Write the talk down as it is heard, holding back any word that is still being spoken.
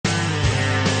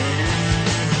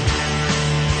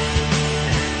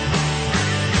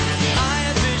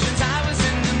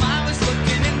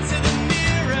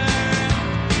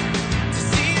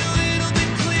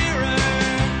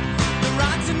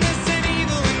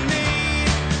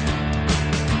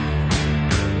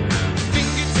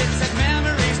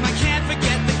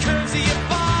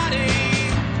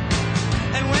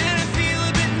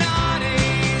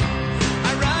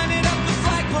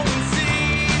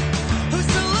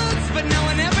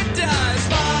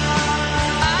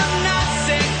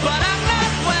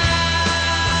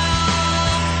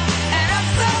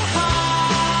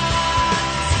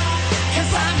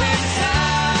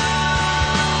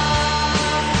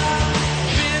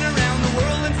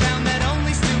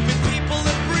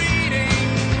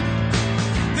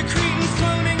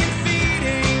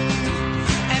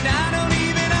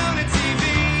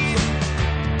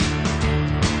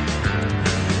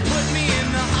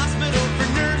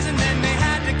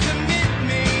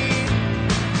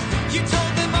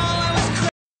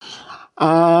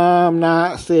I'm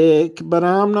not sick, but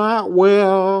I'm not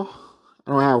well.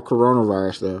 I don't have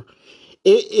coronavirus though.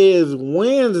 It is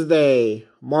Wednesday,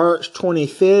 March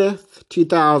 25th,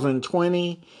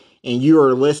 2020, and you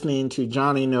are listening to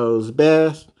Johnny Knows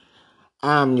Best.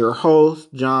 I'm your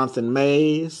host, Jonathan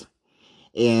Mays,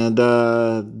 and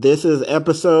this is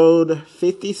episode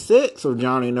 56 of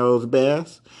Johnny Knows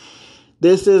Best.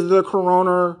 This is the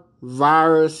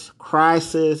coronavirus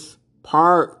crisis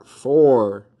part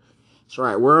 4. That's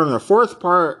right. We're in the fourth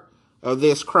part of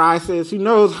this crisis. Who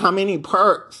knows how many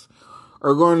parts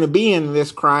are going to be in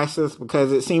this crisis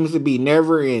because it seems to be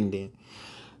never ending.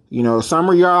 You know, some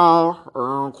of y'all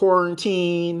are on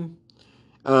quarantine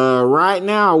right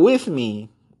now with me.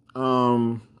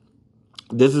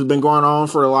 This has been going on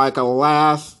for like the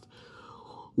last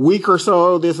week or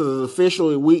so. This is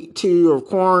officially week 2 of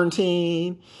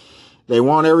quarantine. They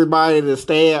want everybody to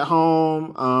stay at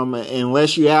home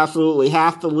unless you absolutely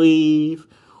have to leave,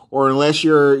 or unless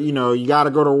you got to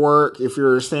go to work. If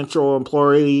you're an essential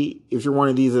employee, if you're one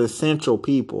of these essential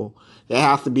people that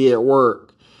have to be at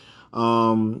work,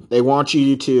 they want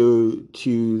you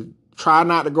to try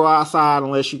not to go outside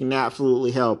unless you can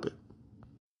absolutely help it.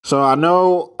 So I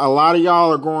know a lot of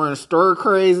y'all are going stir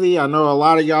crazy. I know a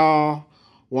lot of y'all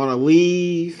want to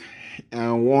leave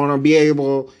and want to be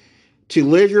able to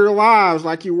live your lives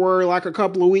like you were like a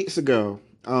couple of weeks ago.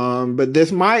 But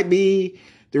this might be,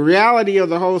 the reality of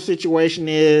the whole situation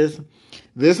is,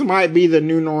 this might be the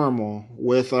new normal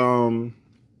with how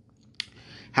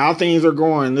things are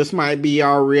going. This might be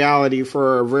our reality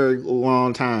for a very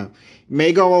long time. It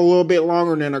may go a little bit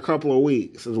longer than a couple of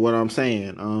weeks is what I'm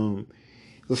saying.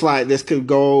 It's like this could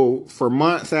go for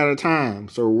months at a time.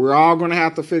 So we're all going to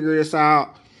have to figure this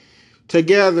out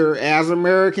together as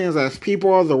Americans, as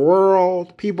people of the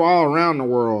world, people all around the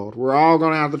world. We're all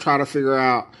going to have to try to figure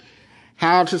out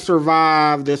how to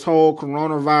survive this whole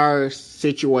coronavirus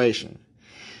situation.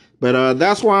 But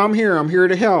that's why I'm here. I'm here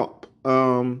to help.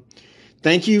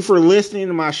 Thank you for listening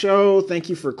to my show. Thank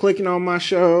you for clicking on my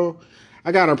show.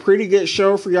 I got a pretty good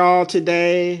show for y'all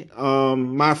today.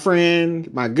 My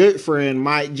good friend,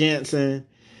 Mike Jensen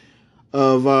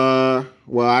of, I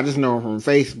just know him from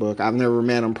Facebook. I've never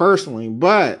met him personally,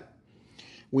 but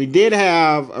we did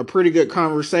have a pretty good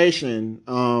conversation,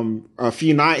 a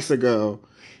few nights ago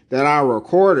that I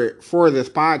recorded for this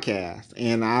podcast.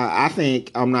 And I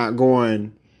think I'm not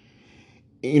going,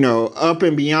 up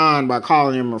and beyond by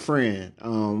calling him a friend.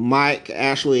 Mike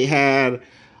actually had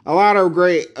a lot of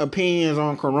great opinions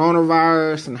on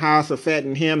coronavirus and how it's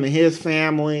affecting him and his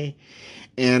family,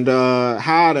 and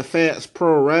how it affects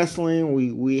pro wrestling.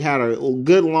 We had a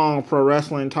good long pro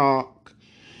wrestling talk,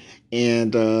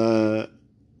 and we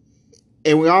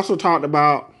also talked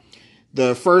about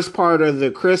the first part of the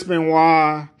Chris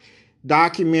Benoit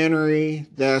documentary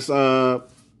that's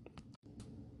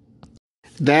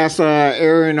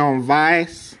airing on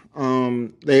Vice.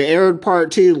 They aired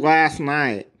part 2 last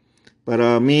night,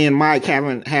 but me and Mike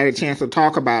haven't had a chance to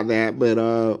talk about that.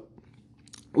 But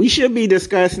we should be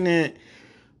discussing it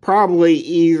probably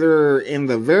either in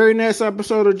the very next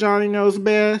episode of Johnny Knows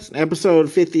Best,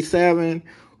 episode 57,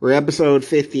 or episode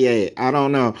 58. I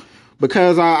don't know.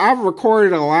 Because I've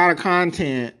recorded a lot of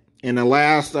content in the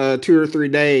last 2 or 3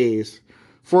 days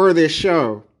for this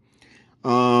show.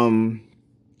 Because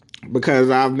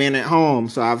I've been at home,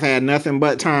 so I've had nothing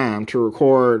but time to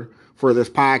record for this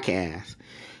podcast.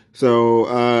 So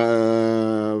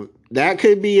that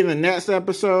could be in the next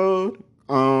episode.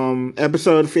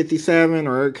 Episode 57,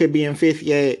 or it could be in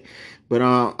 58. But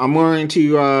I'm going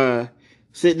to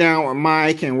sit down with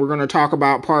Mike, and we're going to talk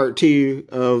about part 2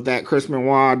 of that Chris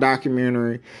Benoit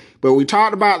documentary. But we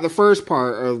talked about the first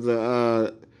part of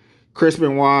the Chris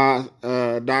Benoit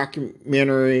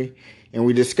documentary, and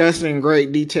we discussed it in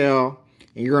great detail,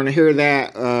 and you're going to hear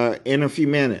that in a few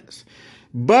minutes.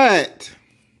 But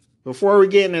before we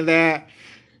get into that,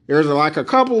 there's like a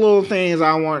couple little things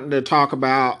I wanted to talk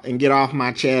about and get off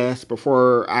my chest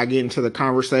before I get into the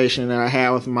conversation that I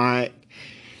had with Mike.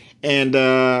 And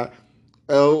a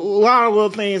lot of little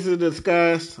things to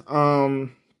discuss. It's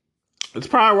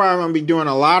probably why I'm going to be doing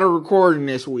a lot of recording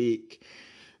this week,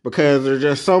 because there's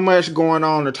just so much going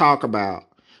on to talk about.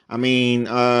 I mean,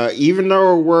 even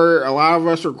though a lot of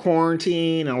us are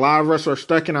quarantined and a lot of us are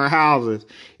stuck in our houses,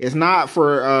 it's not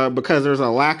for because there's a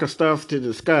lack of stuff to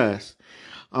discuss.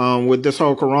 With this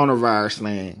whole coronavirus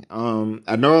thing.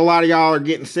 I know a lot of y'all are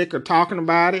getting sick of talking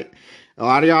about it. A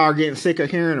lot of y'all are getting sick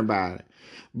of hearing about it.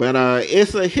 But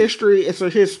it's a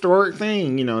historic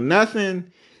thing.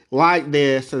 Nothing like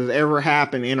this has ever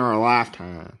happened in our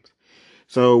lifetimes.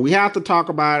 So we have to talk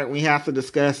about it. We have to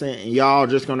discuss it, and y'all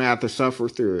just gonna have to suffer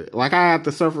through it. Like I have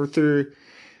to suffer through,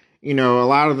 a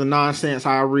lot of the nonsense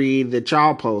I read that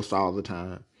y'all post all the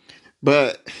time.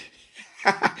 But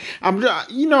I'm just,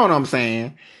 you know what I'm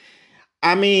saying.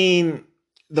 I mean,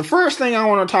 the first thing I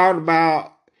want to talk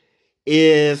about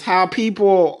is how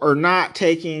people are not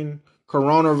taking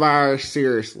coronavirus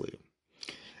seriously.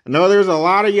 I know there's a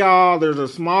lot of y'all, there's a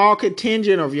small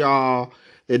contingent of y'all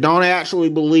that don't actually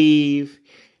believe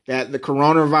that the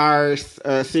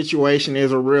coronavirus situation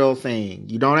is a real thing.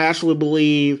 You don't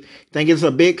actually think it's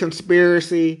a big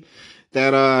conspiracy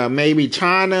that maybe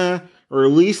China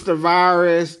released the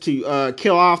virus to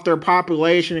kill off their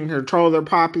population and control their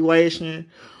population,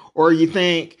 or you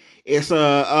think it's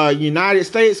a United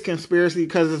States conspiracy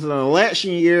because it's an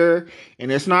election year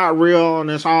and it's not real and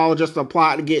it's all just a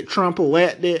plot to get Trump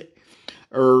elected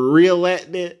or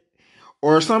reelected.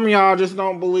 Or some of y'all just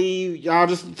don't believe, y'all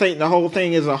just think the whole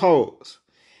thing is a hoax.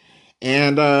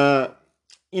 And,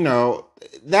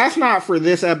 that's not for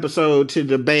this episode to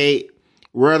debate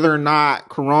whether or not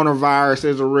coronavirus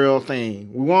is a real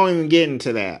thing. We won't even get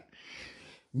into that.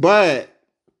 But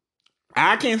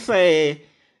I can say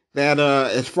that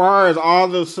as far as all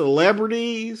the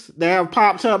celebrities that have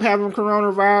popped up having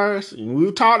coronavirus,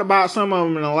 we've talked about some of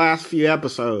them in the last few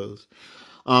episodes.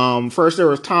 First there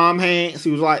was Tom Hanks,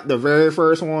 he was like the very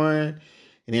first one,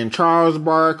 and then Charles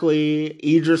Barkley,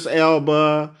 Idris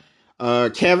Elba,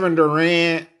 Kevin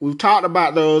Durant. We've talked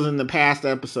about those in the past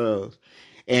episodes.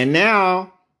 And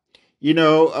now,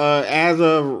 as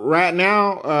of right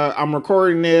now, I'm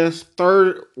recording this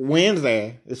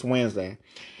Wednesday. It's Wednesday.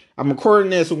 I'm recording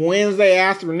this Wednesday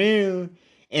afternoon,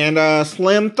 and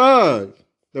Slim Thug,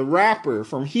 the rapper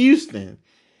from Houston,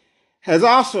 has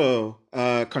also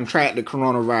contracted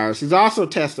coronavirus. He's also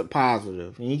tested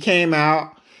positive. And he came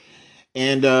out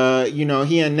and,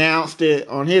 he announced it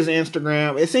on his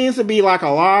Instagram. It seems to be like a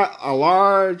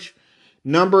large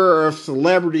number of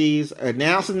celebrities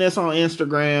announcing this on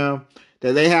Instagram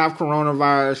that they have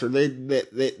coronavirus or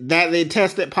that they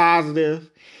tested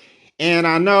positive. And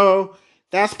I know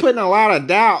that's putting a lot of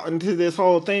doubt into this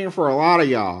whole thing for a lot of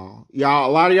y'all. A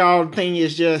lot of y'all think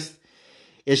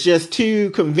it's just too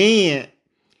convenient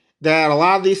that a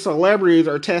lot of these celebrities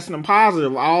are testing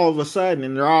positive all of a sudden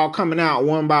and they're all coming out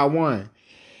one by one.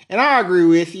 And I agree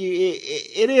with you.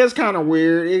 It is kind of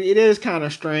weird. It is kind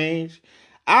of strange.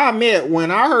 I admit,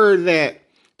 when I heard that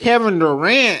Kevin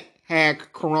Durant had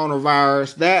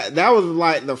coronavirus, that was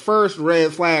like the first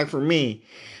red flag for me.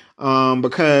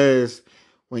 Because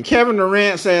when Kevin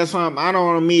Durant says something, I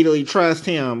don't immediately trust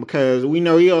him because we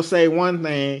know he'll say one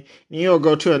thing and he'll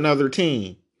go to another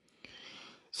team.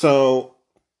 So,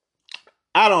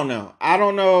 I don't know. I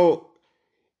don't know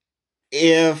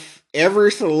if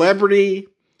every celebrity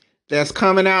that's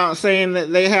coming out saying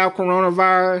that they have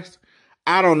coronavirus,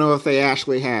 I don't know if they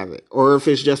actually have it or if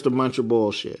it's just a bunch of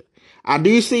bullshit. I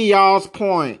do see y'all's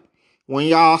point when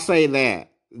y'all say that.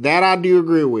 That I do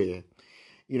agree with.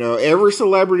 Every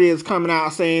celebrity is coming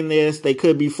out saying this, they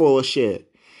could be full of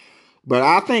shit. But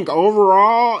I think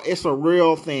overall, it's a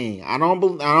real thing. I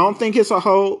don't think it's a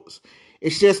hoax.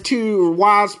 It's just too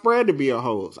widespread to be a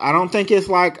hoax. I don't think it's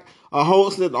like a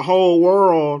hoax that the whole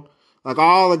world, like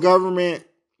all the government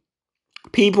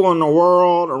people in the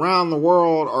world, around the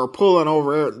world, are pulling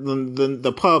over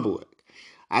the public.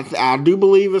 I do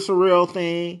believe it's a real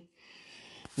thing.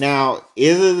 Now,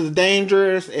 is it as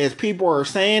dangerous as people are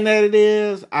saying that it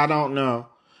is? I don't know.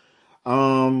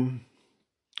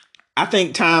 I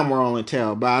think time will only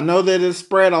tell, but I know that it's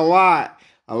spread a lot.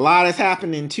 A lot has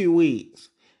happened in 2 weeks.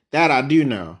 That I do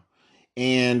know.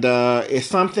 And it's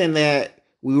something that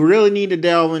we really need to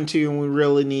delve into and we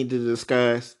really need to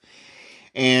discuss.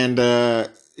 And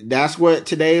that's what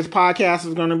today's podcast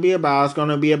is going to be about. It's going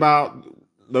to be about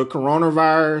the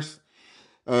coronavirus,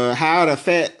 how it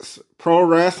affects pro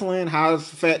wrestling, how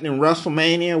it's affecting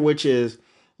WrestleMania, which is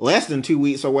less than 2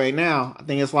 weeks away now. I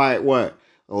think it's like,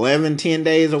 10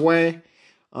 days away.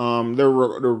 They're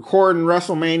recording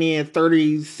WrestleMania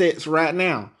 36 right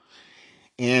now.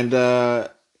 And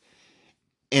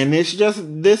it's just,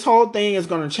 this whole thing is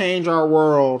going to change our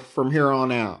world from here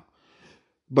on out.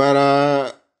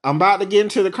 But I'm about to get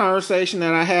into the conversation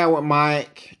that I had with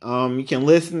Mike. You can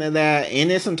listen to that in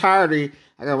its entirety.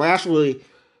 I can actually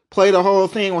play the whole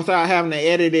thing without having to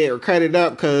edit it or cut it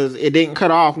up because it didn't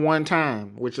cut off one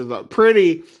time, which is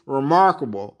pretty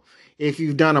remarkable. If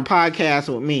you've done a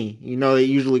podcast with me, it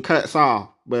usually cuts off.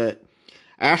 But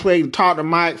I actually talked to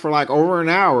Mike for like over an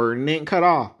hour and didn't cut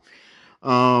off.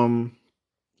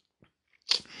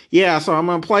 Yeah, so I'm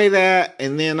going to play that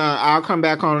and then I'll come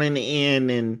back on in the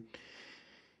end and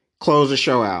close the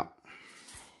show out.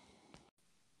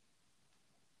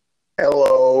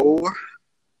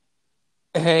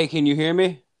 Hey, can you hear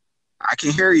me? I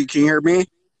can hear you. Can you hear me?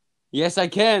 Yes, I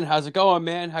can. How's it going,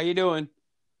 man? How you doing?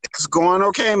 It's going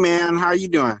okay, man. How you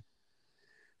doing?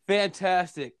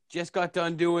 Fantastic. Just got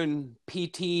done doing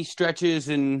PT stretches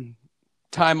and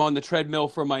time on the treadmill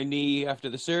for my knee after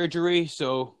the surgery,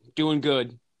 so doing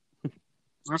good.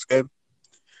 That's good.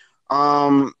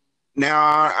 Um, Now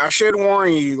I should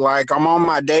warn you, like I'm on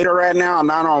my data right now. I'm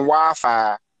not on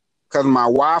Wi-Fi because my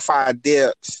Wi-Fi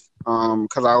dips.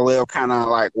 Because I live kind of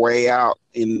like way out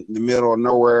in the middle of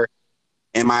nowhere,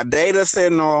 and my data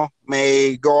signal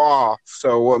may go off.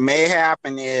 So what may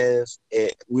happen is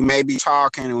we may be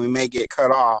talking and we may get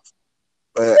cut off,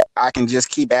 but I can just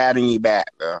keep adding you back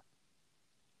though.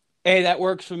 Hey, that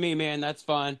works for me, man. That's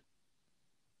fine.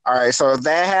 All right, so if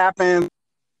that happens,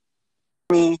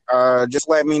 just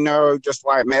let me know. Just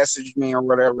like message me or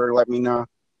whatever. Let me know,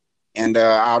 and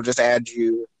I'll just add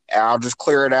you. I'll just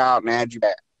clear it out and add you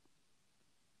back.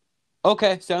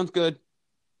 Okay, sounds good.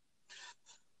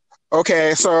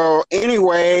 Okay, so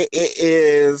anyway, it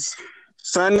is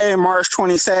Sunday, March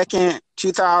 22nd,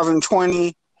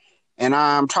 2020, and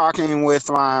I'm talking with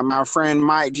my friend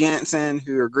Mike Jensen,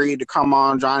 who agreed to come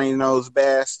on Johnny Knows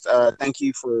Best. Thank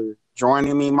you for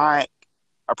joining me, Mike.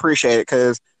 I appreciate it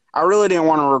because I really didn't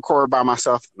want to record by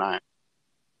myself tonight.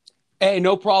 Hey,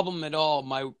 no problem at all.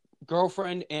 My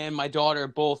girlfriend and my daughter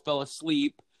both fell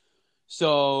asleep,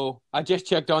 so I just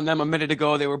checked on them a minute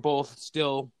ago. They were both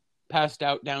still passed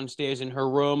out downstairs in her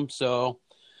room, so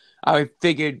I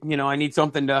figured, I need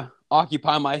something to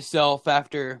occupy myself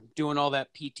after doing all that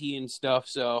PT and stuff.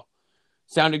 So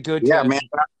sounded good Yeah, to. man,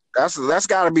 that's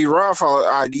got to be rough.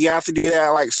 Do you have to do that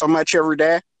like so much every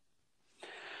day?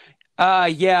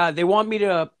 Yeah, they want me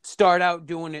to start out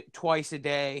doing it twice a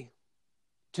day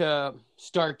to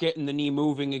start getting the knee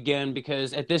moving again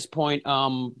because at this point,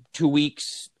 2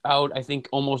 weeks out, I think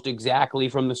almost exactly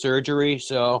from the surgery.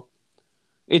 So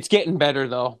it's getting better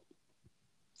though.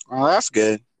 Well, that's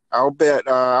good. I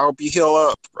hope you heal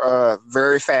up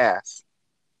very fast.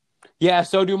 Yeah,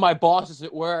 so do my bosses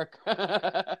at work.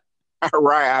 Right,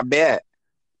 I bet.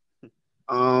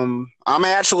 I'm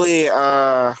actually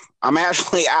out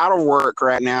of work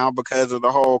right now because of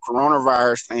the whole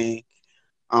coronavirus thing.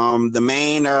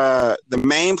 The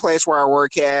main place where I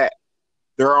work at,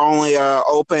 they're only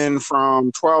open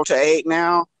from 12 to 8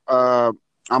 now.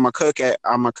 I'm a cook at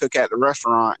the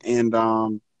restaurant,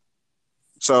 and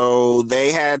so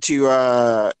they had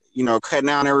to cut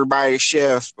down everybody's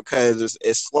shifts because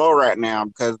it's slow right now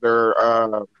because they're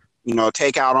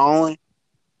takeout only.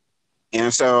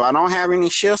 And so I don't have any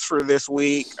shifts for this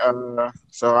week.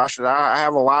 So I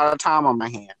have a lot of time on my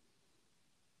hand.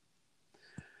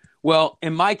 Well,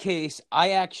 in my case,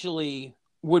 I actually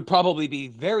would probably be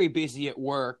very busy at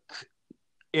work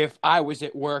if I was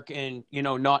at work and,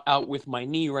 not out with my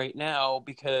knee right now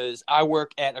because I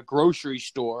work at a grocery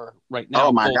store right Oh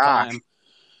now my full gosh. time.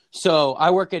 So I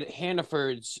work at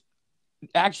Hannaford's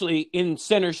actually in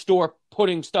center store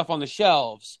putting stuff on the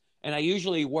shelves. And I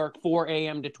usually work 4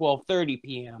 a.m. to 12:30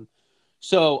 p.m.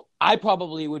 So I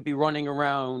probably would be running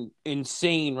around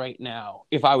insane right now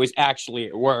if I was actually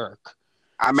at work.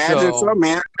 I imagine so, So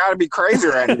man. It's gotta be crazy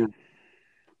right now.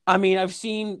 I mean, I've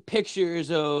seen pictures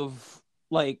of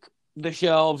like the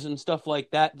shelves and stuff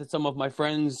like that that some of my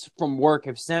friends from work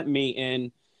have sent me.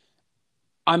 And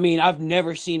I mean, I've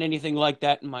never seen anything like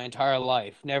that in my entire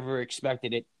life. Never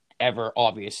expected it ever,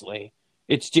 obviously.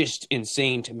 It's just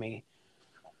insane to me.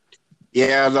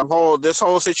 Yeah, this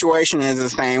whole situation is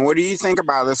insane. What do you think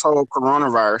about this whole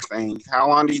coronavirus thing? How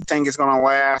long do you think it's gonna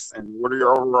last, and what are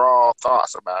your overall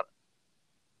thoughts about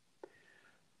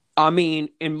I mean,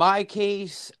 in my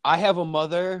case, I have a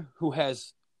mother who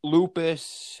has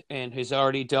lupus and has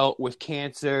already dealt with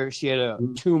cancer. She had a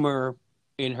it? tumor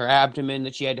in her abdomen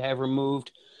that she had to have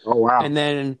removed. Oh wow. And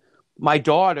then my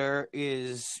daughter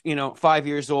is, 5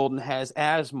 years old and has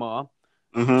asthma.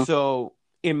 Mm-hmm. So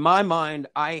in my mind,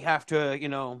 I have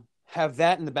to, have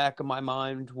that in the back of my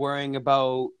mind, worrying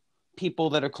about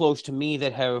people that are close to me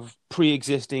that have pre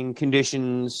existing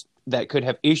conditions that could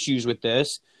have issues with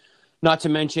this. Not to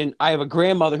mention, I have a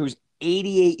grandmother who's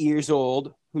 88 years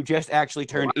old, who just actually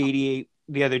Oh, turned wow. 88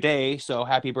 the other day. So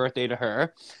happy birthday to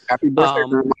her. Happy birthday,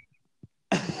 Um,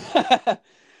 Grandma.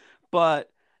 but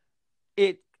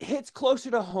it hits closer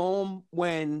to home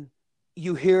when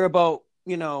you hear about,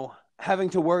 having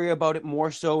to worry about it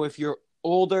more so if you're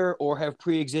older or have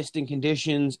pre-existing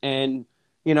conditions. And,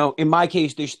 in my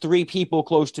case, there's three people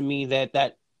close to me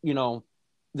that,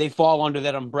 they fall under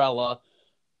that umbrella.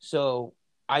 So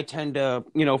I tend to,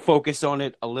 focus on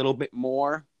it a little bit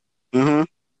more. Mm-hmm.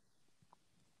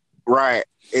 Right.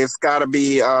 It's got to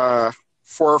be.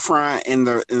 forefront in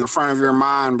the front of your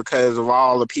mind because of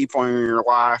all the people in your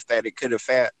life that it could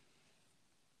affect.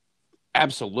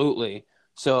 Absolutely.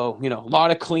 So, a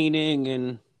lot of cleaning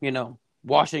and,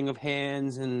 washing of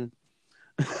hands and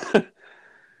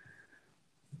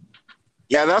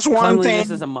Yeah, that's one cleanliness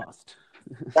is thing. a must.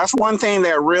 That's one thing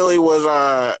that really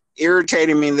was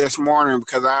irritating me this morning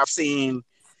because I've seen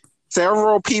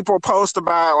several people post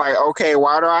about like, okay,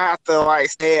 why do I have to like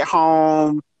stay at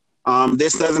home?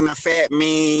 This doesn't affect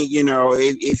me.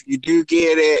 If you do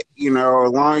get it,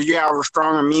 as long as you have a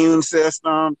strong immune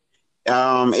system,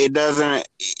 it doesn't.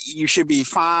 You should be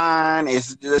fine.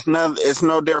 It's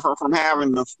no different from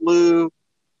having the flu.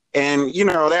 And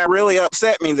that really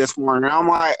upset me this morning. I'm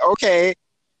like, okay,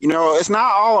 it's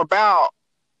not all about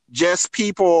just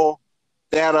people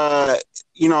that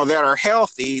that are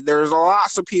healthy. There's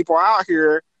lots of people out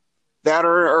here that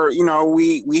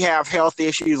we have health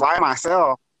issues like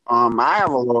myself. I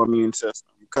have a low immune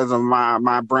system because of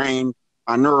my brain,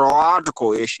 my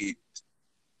neurological issues.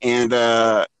 And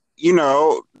the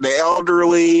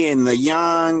elderly and the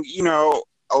young,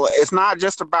 it's not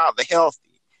just about the healthy.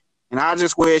 And I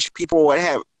just wish people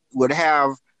would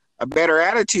have a better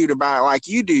attitude about it like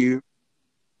you do.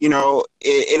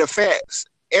 It affects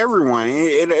everyone.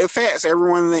 It affects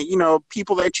everyone that,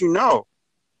 people that you know.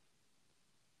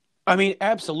 I mean,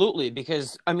 absolutely.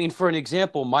 Because, for an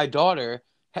example, my daughter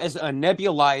has a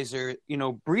nebulizer,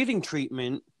 breathing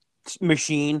treatment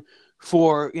machine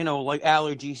for, like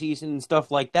allergy season and stuff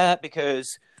like that.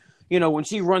 Because, when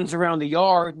she runs around the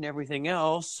yard and everything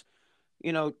else,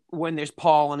 when there's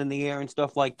pollen in the air and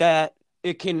stuff like that,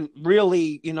 it can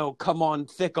really, come on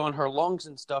thick on her lungs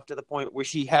and stuff to the point where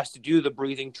she has to do the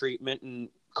breathing treatment and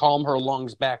calm her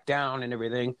lungs back down and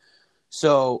everything.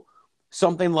 So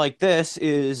something like this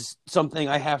is something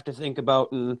I have to think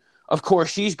about. And of course,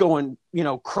 she's going,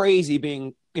 crazy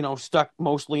being, stuck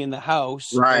mostly in the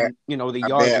house Right. and, the I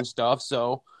yard bet. and stuff.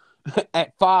 So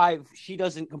at 5, she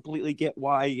doesn't completely get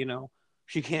why,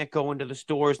 she can't go into the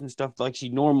stores and stuff like she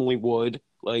normally would.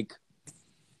 Like,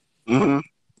 Mm-hmm.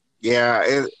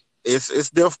 Yeah, it's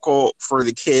difficult for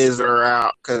the kids that are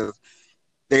out because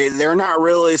they're not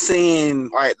really seeing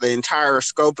like the entire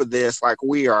scope of this like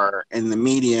we are in the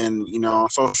media and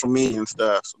social media and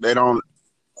stuff. So they don't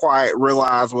quite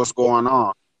realize what's going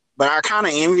on. But I kind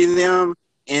of envy them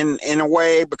in a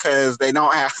way because they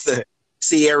don't have to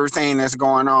see everything that's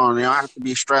going on. They don't have to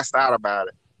be stressed out about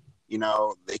it.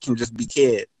 They can just be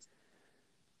kids.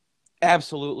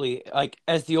 absolutely. Like,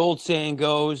 as the old saying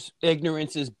goes,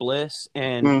 ignorance is bliss.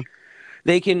 And Mm,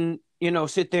 they can,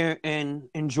 sit there and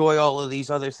enjoy all of these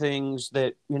other things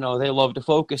that, they love to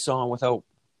focus on without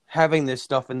having this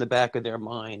stuff in the back of their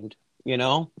mind.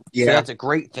 So yeah. that's a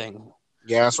great thing.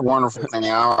 Yeah, it's a wonderful thing.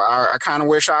 I kind of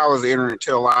wish I was ignorant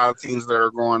to a lot of things that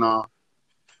are going on.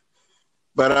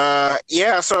 But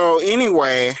yeah. So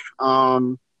anyway,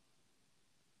 the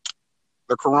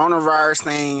coronavirus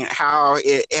thing, how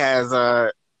it has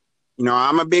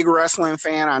I'm a big wrestling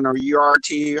fan. I know you are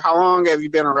too. How long have you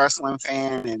been a wrestling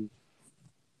fan, and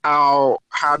how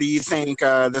do you think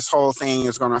this whole thing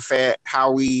is going to affect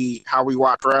how we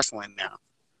watch wrestling now?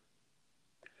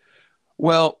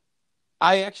 Well,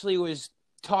 I actually was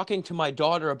talking to my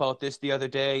daughter about this the other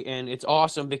day, and it's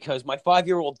awesome because my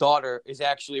 5-year-old daughter is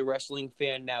actually a wrestling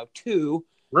fan now too.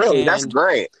 Really, that's And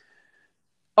great.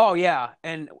 oh yeah,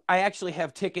 and I actually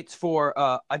have tickets for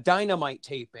a Dynamite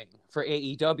taping for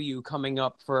AEW coming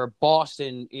up for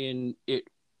Boston it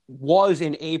was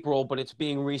in April, but it's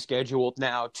being rescheduled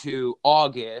now to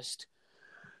August.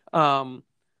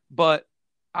 But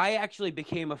I actually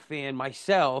became a fan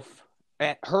myself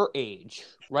at her age,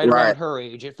 right Right. around her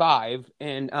age at 5,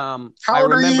 and How I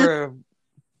old are you? remember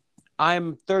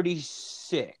I'm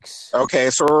 36. Okay,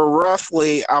 so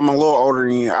roughly, I'm a little older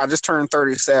than you. I just turned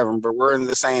 37, but we're in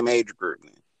the same age group.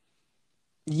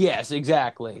 Yes,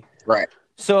 exactly. Right.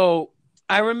 So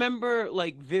I remember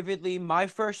like vividly my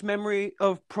first memory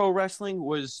of pro wrestling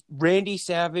was Randy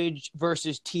Savage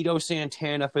versus Tito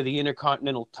Santana for the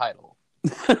Intercontinental title.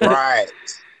 Right.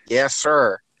 Yes,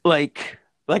 sir. like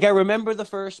I remember the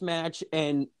first match,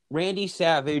 and Randy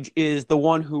Savage is the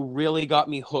one who really got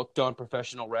me hooked on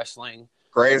professional wrestling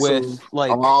Greatest with of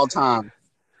like all time.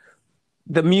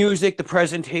 the music, the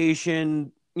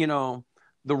presentation, the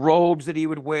robes that he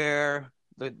would wear,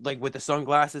 like with the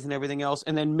sunglasses and everything else,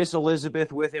 and then Miss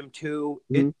Elizabeth with him too.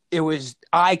 Mm-hmm. It was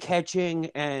eye catching,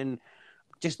 and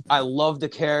just I loved the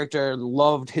character,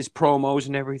 loved his promos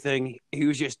and everything. He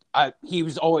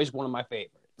was always one of my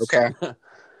favorites. Okay.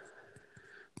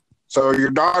 So your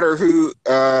daughter, who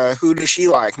does she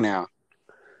like now?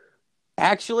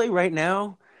 Actually, right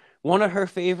now, one of her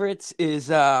favorites is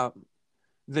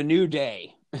The New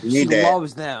Day. New She Day.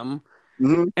 loves them.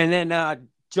 Mm-hmm. And then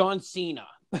John Cena.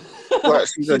 What?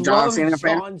 She's She a John loves Cena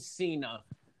fan? John Cena.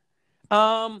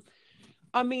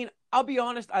 I mean, I'll be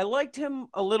honest, I liked him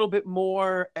a little bit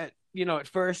more at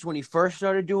first when he first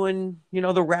started doing,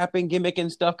 the rapping gimmick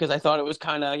and stuff, because I thought it was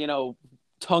kind of,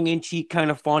 tongue in cheek, kind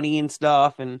of funny and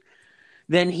stuff. And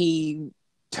then he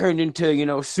turned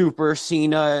into, Super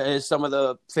Cena, as some of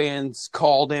the fans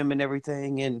called him and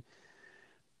everything.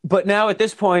 But now at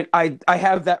this point, I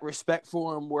have that respect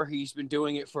for him where he's been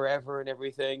doing it forever and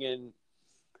everything. And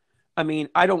I mean,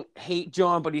 I don't hate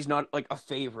John, but he's not like a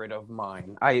favorite of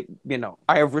mine. I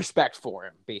have respect for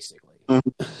him, basically.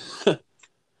 Mm-hmm.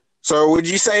 So would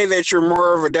you say that you're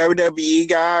more of a WWE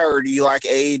guy, or do you like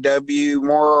AEW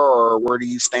more, or where do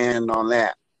you stand on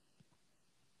that?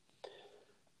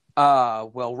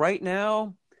 Well, right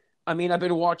now, I mean, I've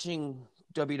been watching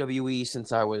WWE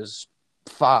since I was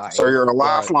 5. So you're a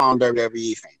lifelong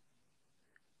WWE fan.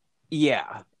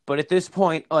 Yeah, but at this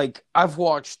point, like, I've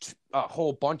watched a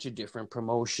whole bunch of different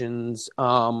promotions.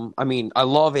 I mean, I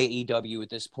love AEW at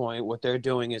this point. What they're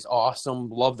doing is awesome.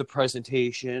 Love the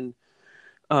presentation.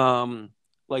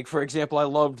 Like, for example, I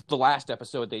loved the last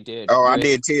episode they did. Oh, I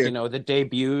did too. The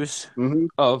debuts mm-hmm.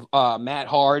 of Matt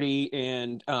Hardy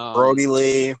and Brody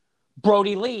Lee.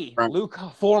 Right.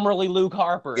 Formerly Luke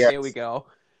Harper. Yes. There we go.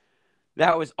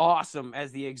 That was awesome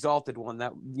as the Exalted one.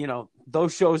 That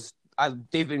those shows,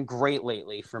 they've been great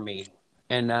lately for me.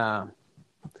 And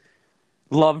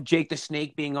love Jake the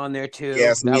Snake being on there too.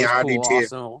 Yes, that me, was I cool, do too.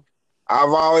 also.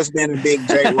 I've always been a big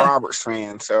Jake Roberts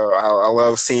fan, so I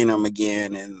love seeing him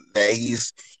again, and that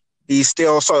he's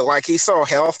still he's so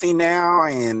healthy now,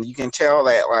 and you can tell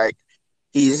that like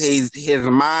his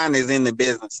mind is in the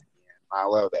business again. I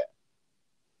love that.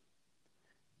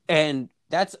 And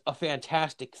that's a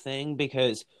fantastic thing,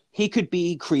 because he could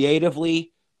be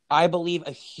creatively, I believe,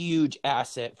 a huge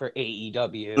asset for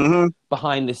AEW mm-hmm.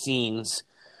 behind the scenes.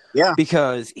 Yeah.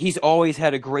 Because he's always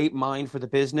had a great mind for the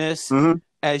business. Mm-hmm.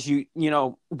 As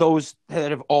those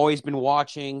that have always been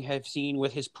watching have seen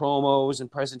with his promos and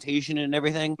presentation and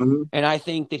everything. Mm-hmm. And I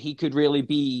think that he could really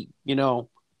be,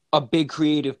 a big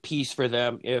creative piece for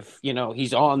them if,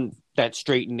 he's on that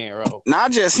straight and narrow.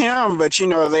 Not just him, but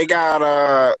they got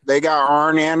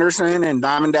Arn Anderson and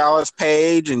Diamond Dallas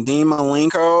Page and Dean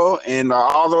Malenko, and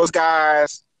all those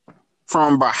guys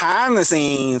from behind the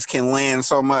scenes can lend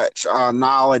so much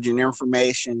knowledge and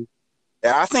information.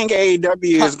 I think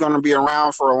AEW is going to be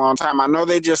around for a long time. I know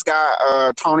they just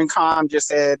got Tony Khan just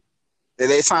said that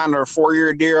they signed a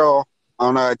 4-year deal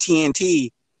on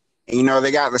TNT. And,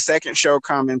 they got the second show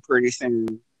coming pretty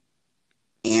soon.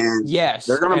 And yes,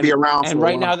 they're going to be around. And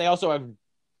right now they also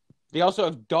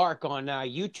have Dark on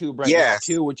YouTube now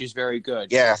too, which is very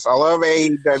good. Yes, I love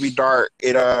AEW Dark.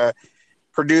 It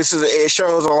it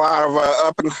shows a lot of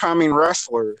up and coming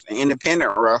wrestlers and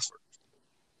independent wrestlers.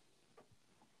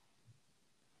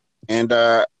 And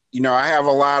I have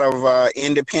a lot of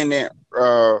independent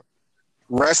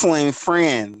wrestling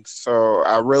friends, so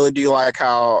I really do like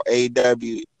how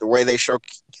AEW, the way they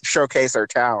showcase their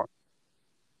talent.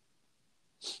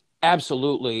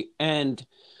 Absolutely. And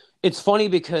it's funny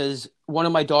because one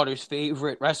of my daughter's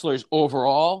favorite wrestlers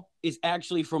overall is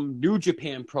actually from New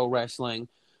Japan Pro Wrestling,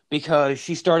 because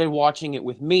she started watching it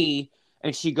with me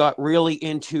and she got really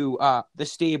into the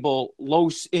stable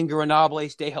Los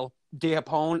Ingobernables de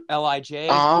Japón,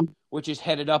 LIJ, which is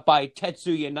headed up by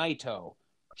Tetsuya Naito.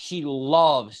 She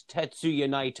loves Tetsuya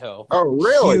Naito. Oh,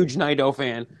 really? Huge Naito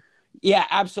fan. Yeah,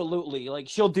 absolutely. Like,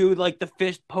 she'll do like the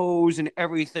fist pose and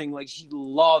everything. Like, she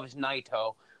loves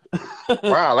Naito.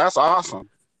 Wow, that's awesome.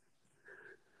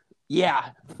 Yeah.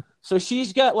 So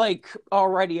she's got like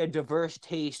already a diverse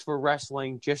taste for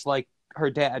wrestling, just like her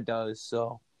dad does.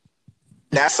 So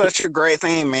that's such a great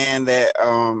thing, man, that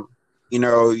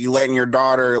you letting your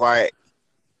daughter like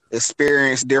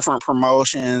experience different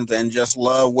promotions and just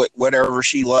love whatever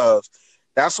she loves.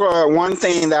 That's one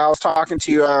thing that I was talking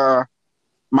to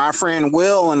my friend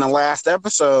Will in the last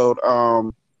episode.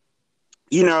 When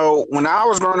I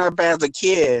was growing up as a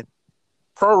kid,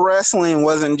 pro wrestling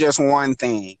wasn't just one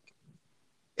thing.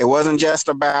 It wasn't just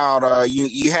about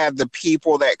you had the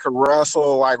people that could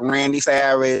wrestle like Randy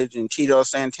Savage and Tito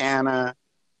Santana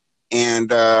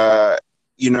and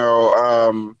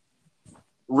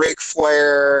Ric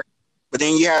Flair, but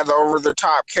then you had the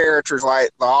over-the-top characters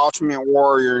like the Ultimate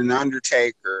Warrior and the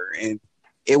Undertaker, and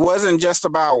it wasn't just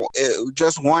about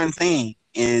just one thing.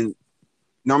 And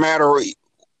no matter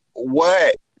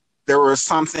what, there was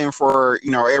something for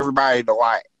everybody to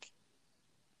like.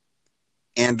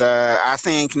 And I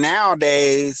think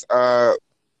nowadays,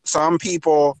 some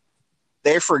people,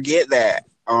 they forget that.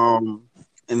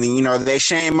 And then, they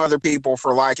shame other people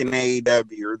for liking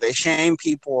AEW, or they shame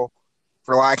people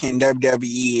for liking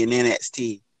WWE and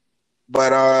NXT.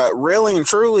 But really and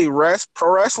truly,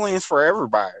 pro wrestling is for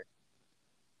everybody.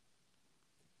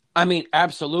 I mean,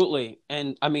 absolutely.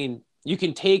 And I mean, you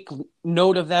can take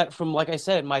note of that from, like I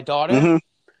said, my daughter. Mm-hmm.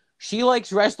 She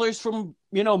likes wrestlers from,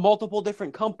 multiple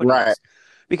different companies. Right.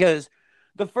 Because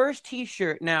the first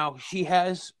t-shirt now she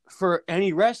has for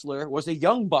any wrestler was a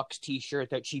Young Bucks t-shirt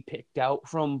that she picked out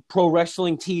from Pro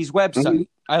Wrestling Tees website. Mm-hmm.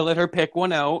 I let her pick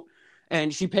one out,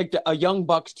 and she picked a Young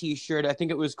Bucks t-shirt. I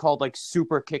think it was called like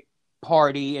Super Kick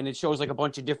Party, and it shows like a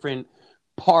bunch of different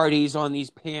parties on these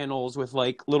panels with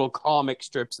like little comic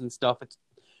strips and stuff. It's,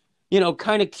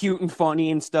 kind of cute and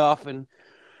funny and stuff. And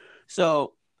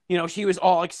so, she was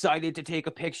all excited to take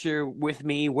a picture with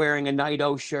me wearing a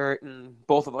Naito shirt and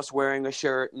both of us wearing a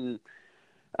shirt. And,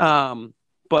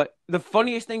 but the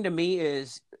funniest thing to me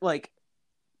is, like,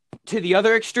 to the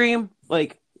other extreme,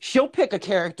 like, she'll pick a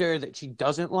character that she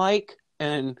doesn't like,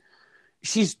 and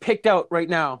she's picked out right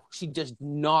now. She does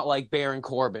not like Baron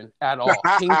Corbin at all.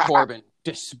 King Corbin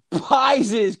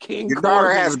despises King Your Corbin. Your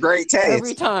daughter has great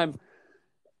taste.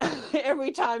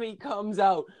 Every time he comes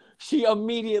out, she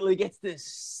immediately gets this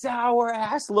sour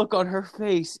ass look on her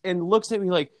face and looks at me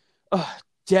like, "Oh,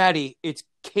 Daddy, it's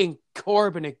King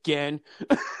Corbin again."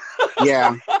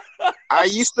 Yeah. I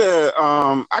used to,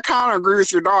 I kind of agree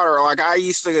with your daughter. Like,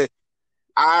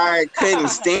 I couldn't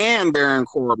stand Baron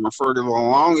Corbin for the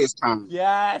longest time.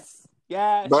 Yes.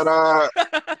 But,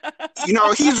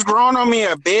 he's grown on me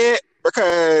a bit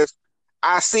because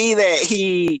I see that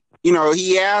he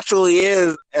actually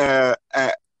is a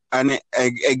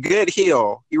good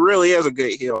heel. He really is a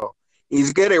good heel.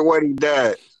 He's good at what he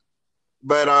does.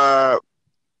 But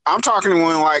I'm talking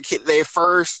when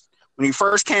he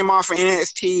first came off of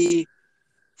NXT.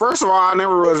 First of all, I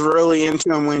never was really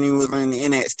into him when he was in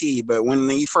NXT, but when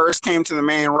he first came to the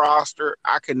main roster,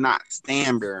 I could not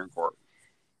stand Baron Corbin.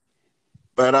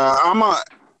 But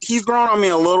he's grown on me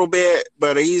a little bit,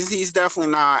 but he's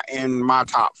definitely not in my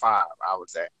top 5, I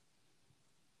would say.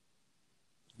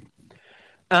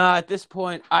 At this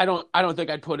point, I don't think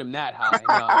I'd put him that high,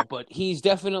 no, but he's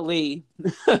definitely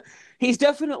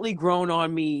grown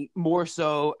on me more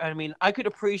so. I mean, I could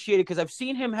appreciate it because I've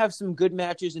seen him have some good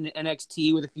matches in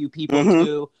NXT with a few people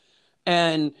too,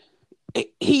 and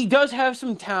he does have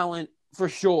some talent for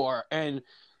sure, and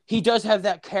he does have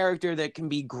that character that can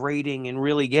be grating and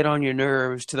really get on your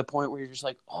nerves to the point where you're just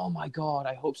like, oh my God,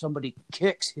 I hope somebody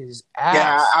kicks his ass.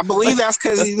 Yeah, I believe that's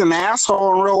because he's an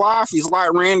asshole in real life. He's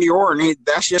like Randy Orton.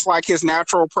 That's just like his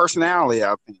natural personality,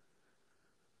 I think.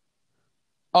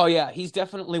 Oh, yeah. He's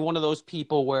definitely one of those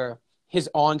people where his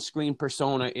on-screen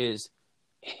persona is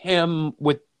him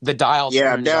with the dial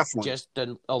turned up just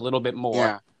a little bit more.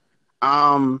 Yeah.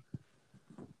 How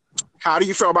do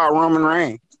you feel about Roman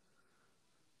Reigns?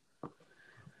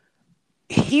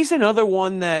 He's another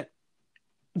one that,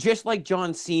 just like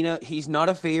John Cena, he's not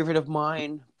a favorite of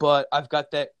mine, but I've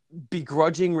got that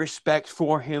begrudging respect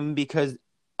for him because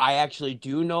I actually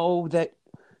do know that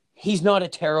he's not a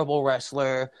terrible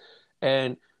wrestler,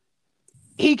 and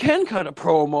he can cut a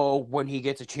promo when he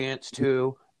gets a chance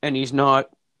to, and he's not,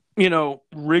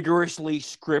 rigorously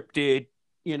scripted,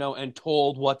 and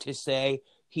told what to say.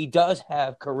 He does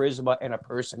have charisma and a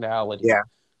personality. Yeah.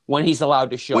 When he's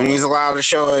allowed to show it. He's allowed to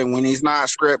show it, when he's not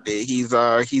scripted,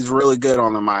 he's really good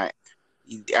on the mic.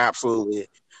 He absolutely.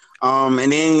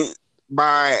 And then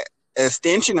by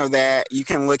extension of that, you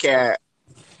can look at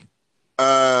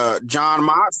Jon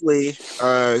Moxley,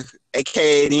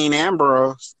 aka Dean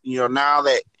Ambrose. Now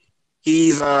that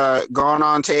he's gone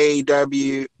on to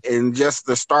AEW and just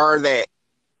the star that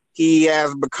he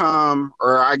has become,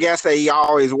 or I guess that he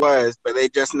always was, but they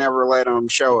just never let him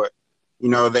show it.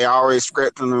 They always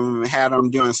scripted him and had him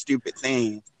doing stupid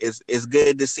things. It's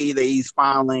good to see that he's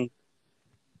finally,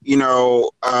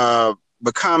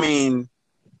 becoming,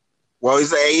 he's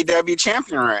the AEW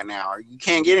champion right now. You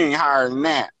can't get any higher than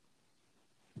that.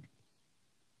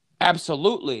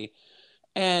 Absolutely.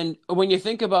 And when you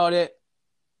think about it,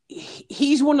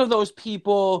 he's one of those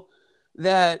people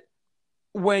that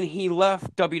when he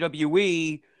left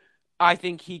WWE, I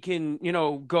think he can,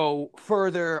 go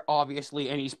further, obviously,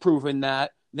 and he's proven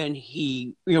that, than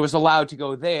he was allowed to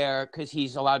go there because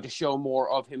he's allowed to show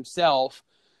more of himself.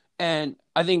 And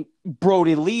I think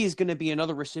Brody Lee is going to be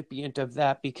another recipient of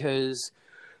that because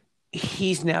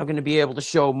he's now going to be able to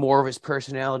show more of his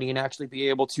personality and actually be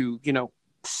able to,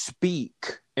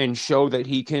 speak and show that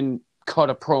he can cut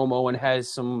a promo and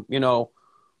has some,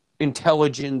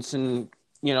 intelligence and,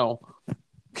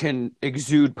 can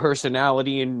exude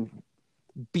personality and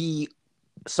be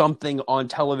something on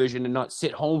television and not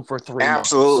sit home for 3 months.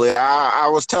 Absolutely. I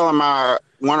was telling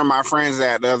one of my friends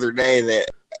that the other day that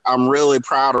I'm really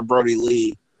proud of Brody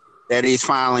Lee, that he's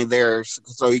finally there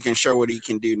so he can show what he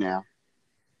can do now.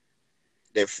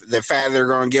 The fact they're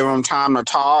going to give him time to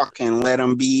talk and let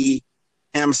him be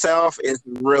himself is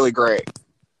really great.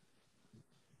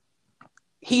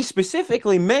 He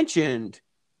specifically mentioned,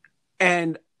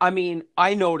 and I mean,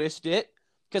 I noticed it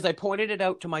because I pointed it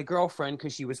out to my girlfriend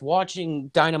because she was watching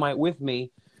Dynamite with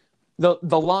me. The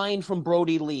line from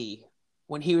Brody Lee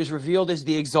when he was revealed as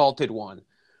the Exalted One,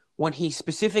 when he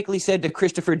specifically said to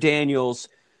Christopher Daniels,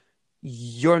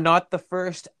 "You're not the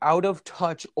first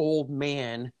out-of-touch old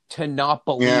man to not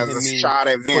believe in me, shot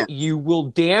at Vince. But you will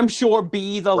damn sure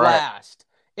be the last."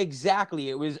 Exactly.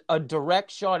 It was a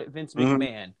direct shot at Vince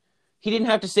McMahon. He didn't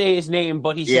have to say his name,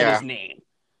 but he said his name.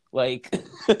 Like,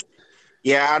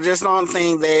 yeah, I just don't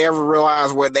think they ever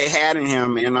realized what they had in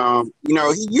him. And,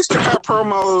 he used to cut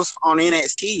promos on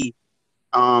NXT.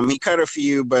 He cut a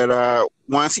few, but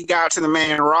once he got to the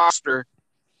main roster,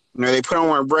 they put him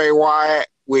with Bray Wyatt,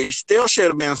 which still should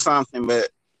have been something, but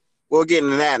we'll get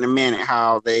into that in a minute,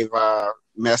 how they've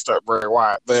messed up Bray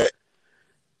Wyatt. But,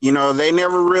 they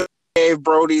never really gave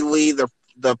Brody Lee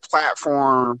the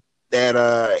platform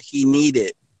that he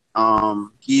needed.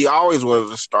 He always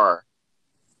was a star.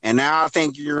 And now I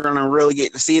think you're going to really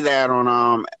get to see that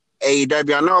on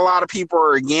AEW. I know a lot of people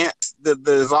are against the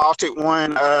Exalted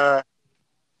One,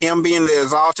 him being the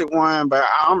Exalted One, but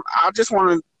I just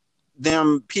wanted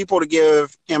people to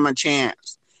give him a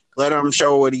chance. Let him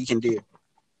show what he can do.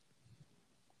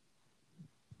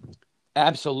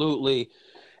 Absolutely.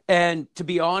 And to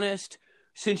be honest,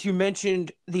 since you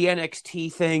mentioned the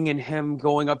NXT thing and him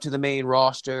going up to the main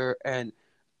roster, and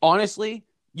honestly,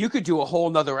 you could do a whole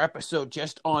nother episode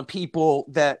just on people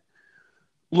that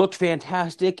looked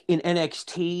fantastic in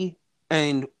NXT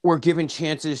and were given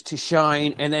chances to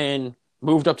shine and then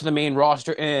moved up to the main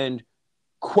roster and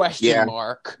question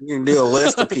mark. You can do a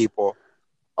list of people.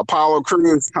 Apollo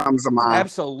Crews comes to mind.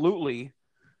 Absolutely.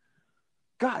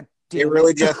 God damn. They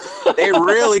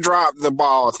really dropped the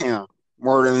ball with him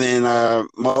more than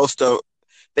most of.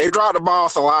 They dropped the ball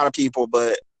with a lot of people,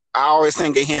 but I always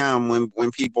think of him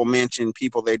when people mention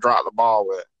people they dropped the ball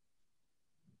with.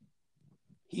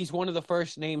 He's one of the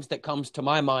first names that comes to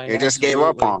my mind. They just gave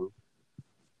up on him.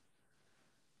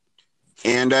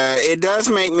 And it does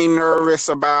make me nervous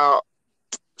about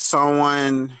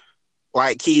someone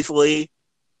like Keith Lee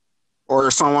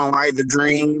or someone like The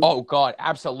Dream. Oh, God,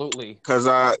 absolutely. Because,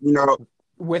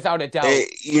 without a doubt.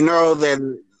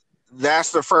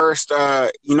 That's the first,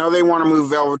 they want to move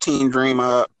Velveteen Dream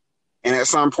up. And at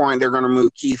some point, they're going to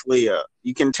move Keith Lee up.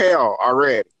 You can tell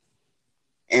already.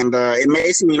 And it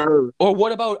makes me nervous. Or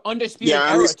what about Undisputed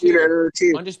Era? Undisputed Era,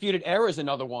 too. Undisputed Era is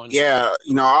another one. Yeah,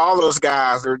 all those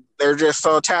guys, they're just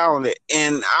so talented.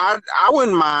 And I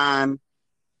wouldn't mind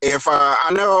if,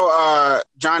 I know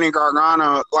Johnny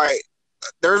Gargano, like,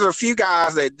 there's a few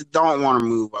guys that don't want to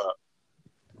move up.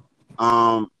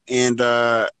 And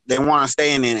they want to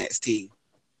stay in NXT.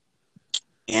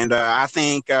 And I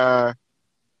think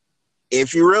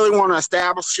if you really want to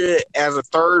establish it as a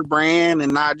third brand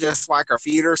and not just like a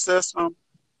feeder system,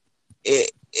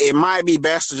 it might be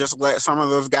best to just let some of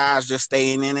those guys just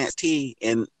stay in NXT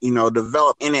and,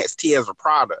 develop NXT as a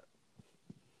product.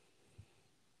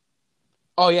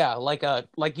 Oh, yeah.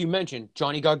 Like you mentioned,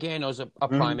 Johnny Gargano's a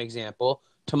prime example.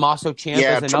 Tommaso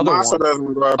Ciampa is another one.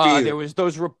 Doesn't go up either.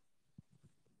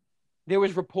 There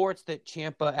was reports that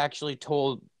Ciampa actually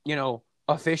told,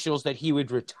 officials that he would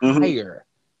retire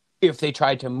if they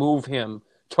tried to move him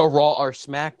to Raw or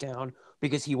SmackDown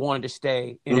because he wanted to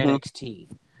stay in NXT.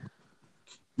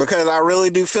 Because I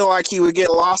really do feel like he would get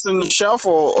lost in the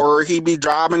shuffle or he'd be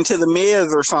jobbing to the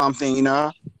Miz or something,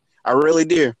 I really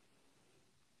do.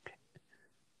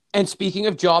 And speaking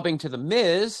of jobbing to the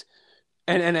Miz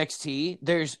and NXT,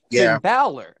 there's Finn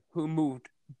Balor who moved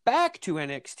back to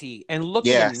NXT and look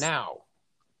at him now.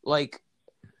 Like,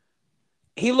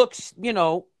 he looks,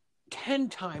 10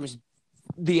 times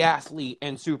the athlete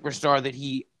and superstar that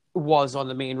he was on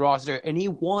the main roster, and he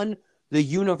won the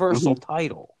Universal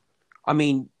title. I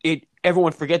mean,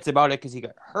 everyone forgets about it because he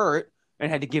got hurt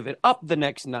and had to give it up the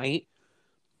next night.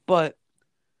 But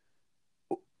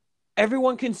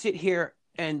everyone can sit here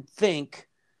and think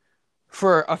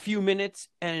for a few minutes,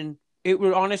 and it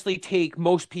would honestly take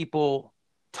most people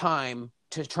time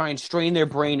to try and strain their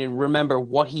brain and remember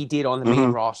what he did on the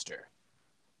main roster.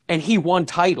 And he won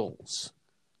titles.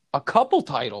 A couple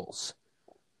titles.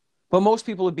 But most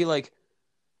people would be like,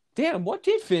 damn, what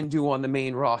did Finn do on the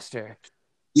main roster?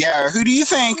 Yeah, who do you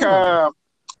think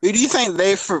Who do you think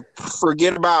they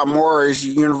forget about more as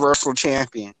Universal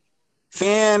Champion?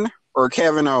 Finn or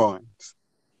Kevin Owens?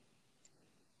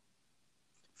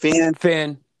 Finn.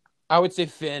 Finn. I would say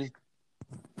Finn.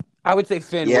 Yeah.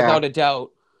 Without a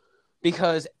doubt.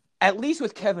 Because at least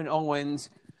with Kevin Owens,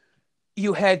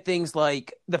 you had things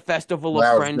like the Festival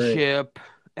of Friendship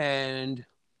and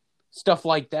stuff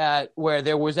like that, where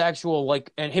there was actual,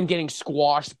 like, and him getting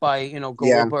squashed by,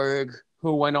 Goldberg,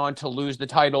 who went on to lose the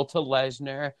title to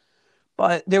Lesnar.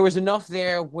 But there was enough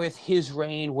there with his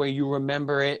reign where you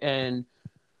remember it. And,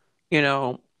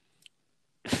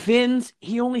 Finn's,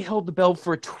 he only held the belt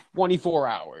for 24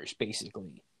 hours,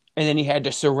 basically. And then he had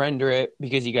to surrender it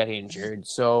because he got injured.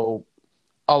 So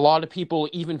a lot of people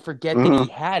even forget that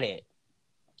he had it.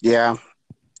 Yeah.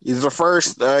 He's the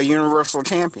first Universal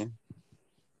Champion.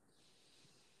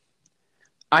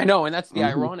 I know, and that's the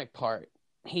ironic part.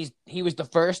 He was the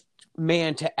first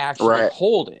man to actually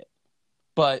hold it,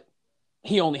 but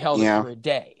he only held it for a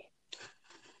day.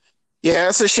 Yeah,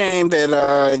 it's a shame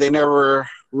that they never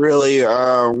really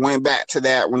went back to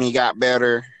that when he got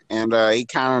better, and he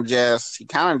kind of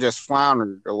just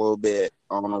floundered a little bit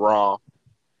on the Raw.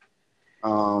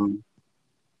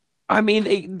 I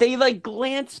mean, they like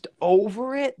glanced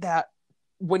over it that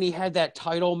when he had that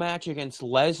title match against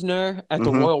Lesnar at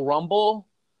the Royal Rumble,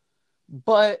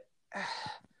 but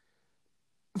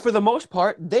for the most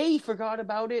part, they forgot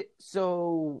about it.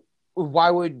 So why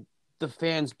would the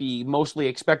fans be mostly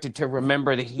expected to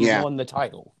remember that he won the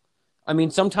title? I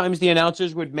mean, sometimes the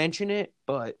announcers would mention it,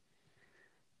 but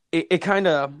it kind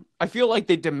of, I feel like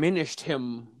they diminished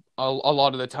him a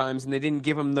lot of the times, and they didn't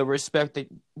give him the respect that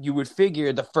you would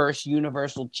figure the first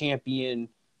Universal Champion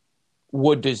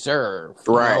would deserve.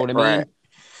 You know what I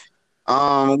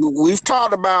mean? We've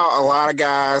talked about a lot of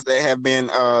guys that have been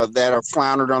that have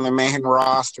floundered on the main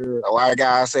roster. A lot of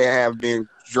guys that have been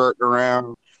jerked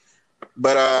around.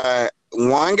 But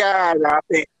one guy that I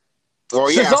think,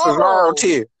 Cesaro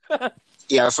too.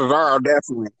 Yeah, Cesaro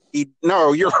definitely.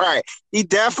 You're right. He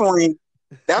definitely.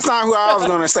 That's not who I was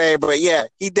going to say, but yeah,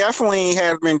 he definitely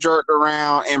has been jerked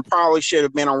around and probably should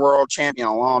have been a world champion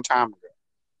a long time ago.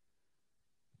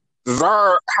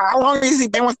 Cesaro, how long has he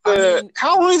been with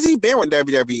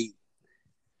WWE?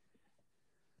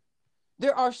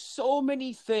 There are so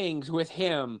many things with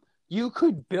him you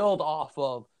could build off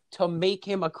of to make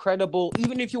him a credible,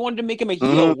 even if you wanted to make him a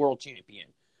heel world champion.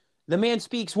 The man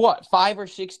speaks 5 or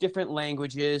 6 different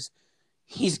languages.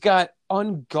 He's got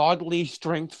ungodly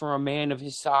strength for a man of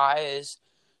his size.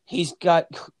 He's got,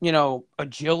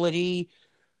 agility.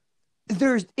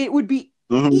 It would be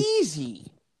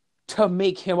easy to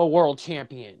make him a world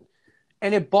champion.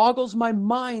 And it boggles my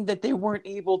mind that they weren't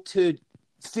able to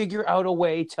figure out a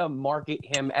way to market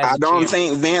him as I don't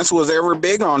think Vince was ever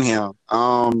big on him.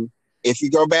 If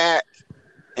you go back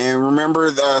and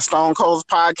remember the Stone Cold's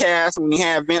podcast when he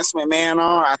had Vince McMahon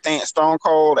on, I think Stone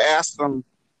Cold asked him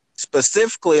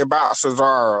specifically about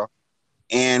Cesaro,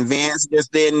 and Vince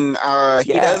just didn't.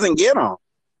 He doesn't get him.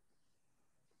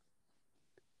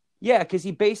 Yeah, because he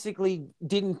basically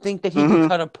didn't think that he could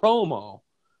cut a promo,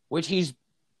 which he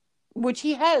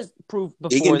has proved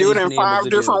before. He can do it in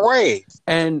 5 different ways,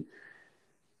 and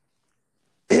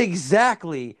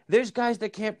exactly, there's guys that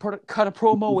can't cut a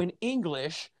promo in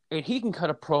English, and he can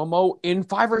cut a promo in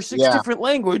 5 or 6 different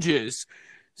languages.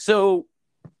 So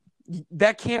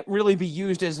that can't really be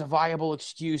used as a viable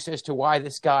excuse as to why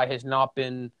this guy has not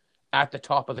been at the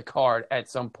top of the card at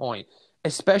some point,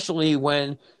 especially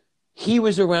when he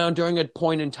was around during a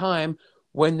point in time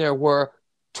when there were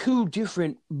 2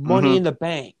 different Money in the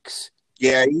Banks.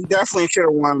 Yeah, he definitely should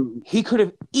have won. He could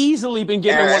have easily been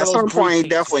given one of those. At some point, he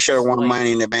definitely should have won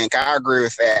Money in the Bank. I agree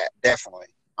with that, definitely.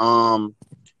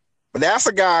 But that's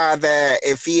a guy that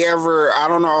if he ever, I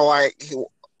don't know,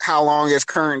 how long his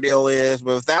current deal is,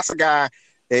 but if that's a guy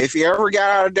that if he ever got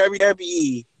out of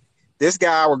WWE, this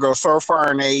guy would go so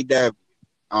far in AEW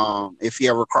if he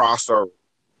ever crossed over.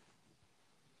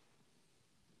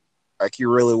 Like he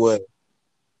really would.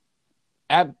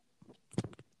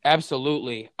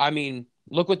 Absolutely. I mean,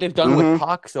 look what they've done with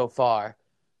Pac so far.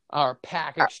 Or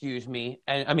Pac, excuse me.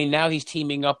 And I mean, now he's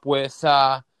teaming up with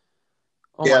Lucha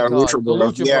Bros. The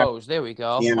Lucha Bros. There we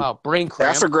go. Yeah. Wow, brain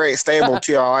cramp. That's a great stable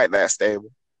too. I like that stable.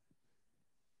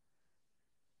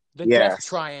 The Death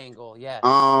Triangle, yes.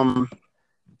 No,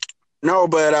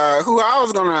 but who I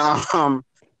was gonna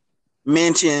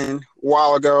mention a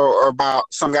while ago about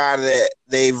some guy that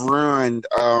they've ruined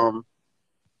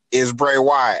is Bray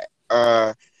Wyatt.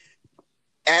 At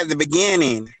the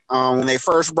beginning, when they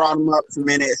first brought him up from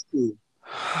NXT,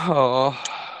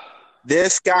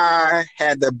 this guy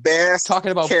had the best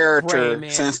character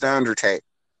since The Undertaker.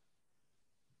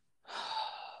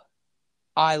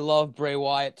 I love Bray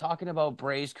Wyatt. Talking about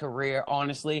Bray's career,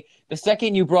 honestly, the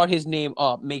second you brought his name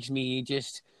up makes me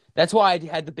just. That's why I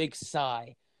had the big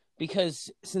sigh. Because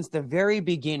since the very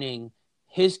beginning,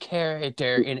 his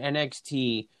character in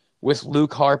NXT with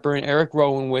Luke Harper and Eric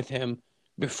Rowan with him,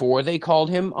 before they called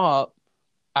him up,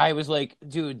 I was like,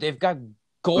 dude, they've got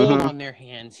gold Mm-hmm. on their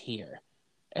hands here.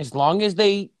 As long as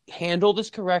they handle this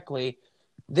correctly,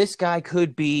 this guy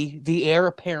could be the heir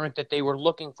apparent that they were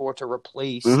looking for to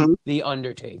replace Mm-hmm. The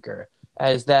Undertaker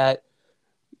as that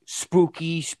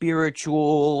spooky,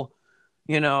 spiritual,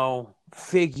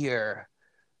 figure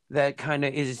that kind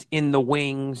of is in the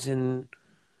wings and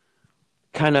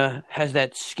kind of has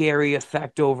that scary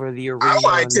effect over the I arena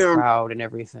liked and the him. crowd and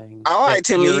everything. I liked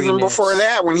That him even eeriness. before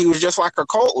that, when he was just like a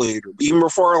cult leader. Even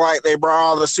before like they brought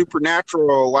all the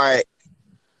supernatural like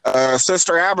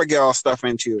Sister Abigail stuff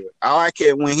into it. I like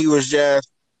it when he was just,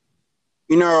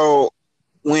 when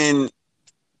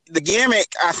the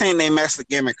gimmick. I think they messed the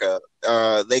gimmick up.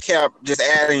 They kept just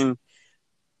adding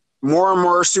more and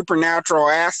more supernatural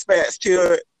aspects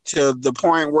to it, to the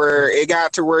point where it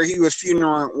got to where he was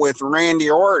feuding with Randy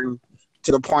Orton,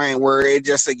 to the point where it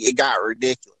got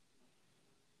ridiculous.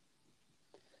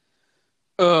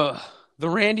 The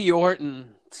Randy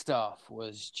Orton stuff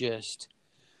was just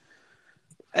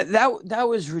that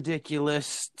was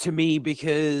ridiculous to me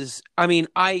because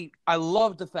I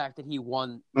loved the fact that he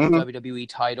won the WWE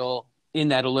title in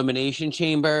that Elimination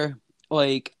Chamber.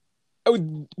 Like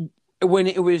when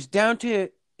it was down to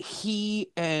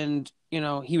he and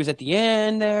he was at the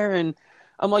end there, and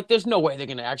I'm like, there's no way they're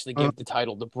gonna actually give the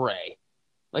title to Bray.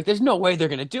 Like, there's no way they're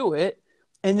gonna do it.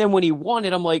 And then when he won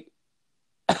it, I'm like,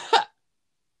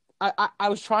 I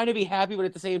was trying to be happy, but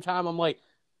at the same time, I'm like,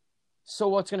 so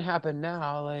what's going to happen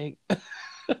now? Like,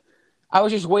 I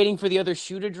was just waiting for the other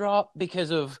shoe to drop because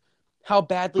of how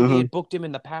badly they had booked him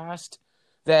in the past,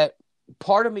 that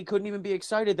part of me couldn't even be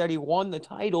excited that he won the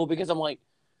title because I'm like,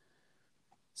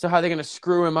 so how are they going to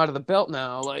screw him out of the belt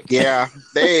now? Like, yeah,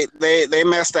 they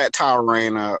messed that title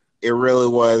reign up. It really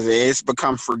was. It's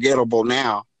become forgettable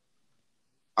now.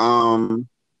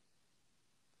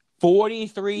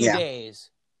 43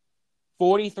 days.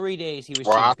 43 days he was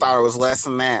champion. I thought it was less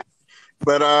than that.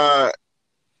 But,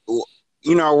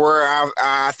 where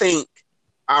I think,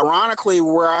 ironically,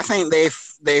 where I think they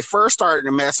first started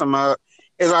to mess him up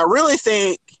is I really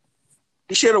think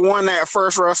he should have won that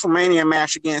first WrestleMania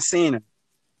match against Cena.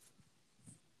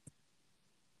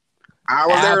 I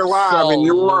was there live in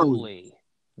New Orleans.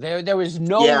 There was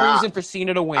no reason for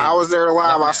Cena to win. I was there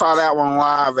live. I saw that one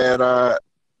live at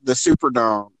the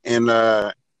Superdome,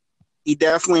 and he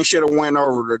definitely should have went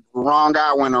over. The wrong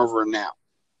guy went over now.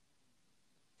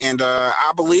 And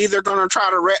I believe they're going to try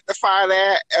to rectify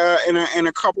that in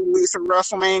a couple of weeks of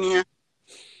WrestleMania.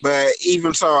 But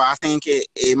even so, I think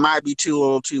it might be too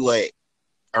little too late.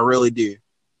 I really do.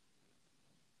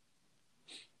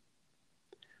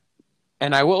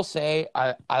 And I will say,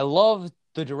 I love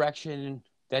the direction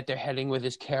that they're heading with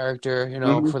his character,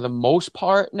 for the most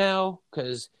part now,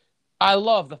 because I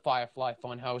love the Firefly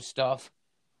Funhouse stuff.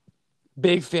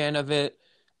 Big fan of it.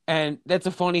 And that's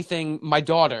a funny thing. My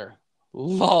daughter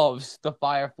loves the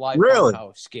Firefly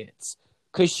Funhouse skits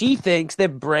because she thinks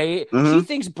that she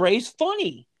thinks Bray's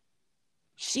funny.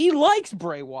 She likes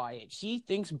Bray Wyatt. She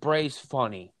thinks Bray's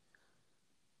funny.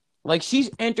 Like, she's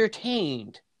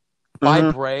entertained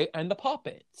by Bray and the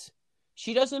puppets.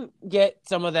 She doesn't get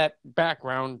some of that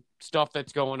background stuff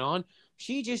that's going on.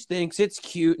 She just thinks it's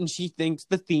cute, and she thinks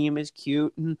the theme is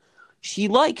cute, and she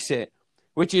likes it,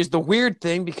 which is the weird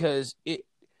thing because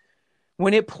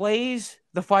when it plays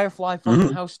the Firefly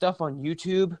Funhouse stuff on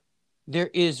YouTube, there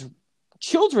is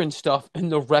children's stuff in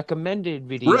the recommended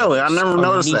videos. Really? I never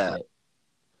noticed that.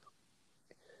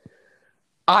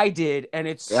 I did, and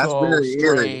it's so very strange.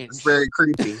 Eerie. It's very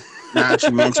creepy, now that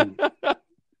you mention it.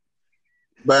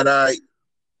 But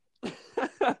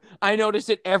I notice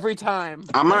it every time.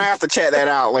 I'm going to have to check that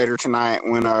out later tonight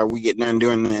when we get done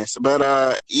doing this.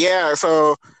 But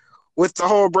so with the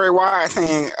whole Bray Wyatt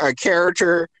thing, a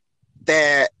character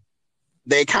that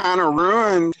they kind of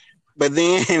ruined, but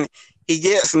then he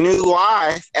gets new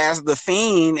life as the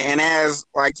Fiend and as,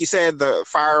 like you said, the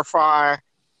Firefly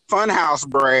Funhouse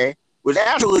Bray, which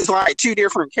actually is like two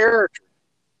different characters,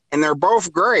 and they're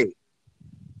both great.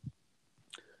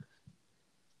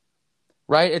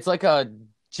 Right? It's like a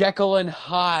Jekyll and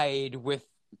Hyde with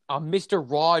Mr.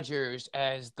 Rogers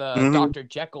as the Dr.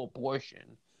 Jekyll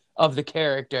portion of the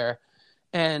character.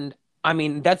 And I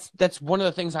mean, that's one of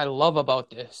the things I love about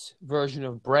this version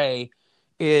of Bray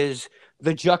is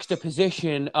the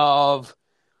juxtaposition of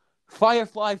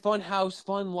Firefly Funhouse,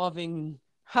 fun-loving,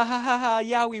 ha ha ha ha,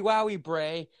 yowie wowie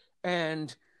Bray,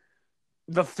 and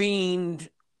the Fiend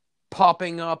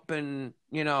popping up and,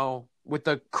 with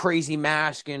the crazy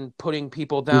mask and putting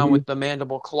people down with the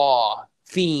mandible claw.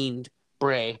 Fiend,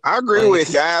 Bray. I agree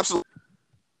with you. I absolutely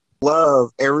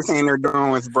love everything they're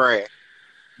doing with Bray.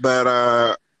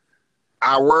 But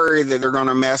I worry that they're going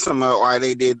to mess him up like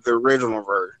they did the original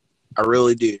version. I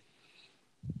really do.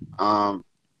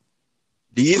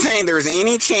 Do you think there's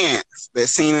any chance that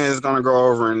Cena is going to go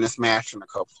over in this match in a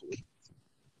couple of weeks?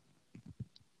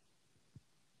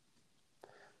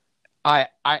 I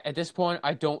at this point,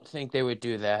 I don't think they would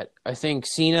do that. I think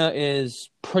Cena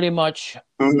is pretty much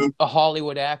a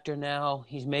Hollywood actor now.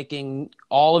 He's making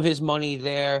all of his money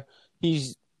there.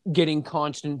 He's getting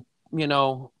constant,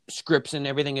 scripts and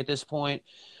everything at this point.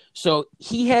 So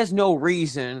he has no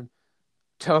reason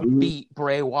to beat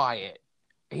Bray Wyatt.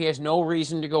 He has no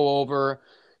reason to go over.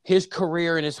 His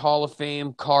career in his Hall of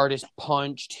Fame card is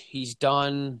punched. He's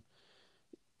done.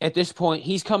 At this point,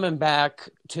 he's coming back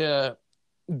to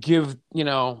give,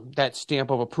 that stamp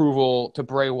of approval to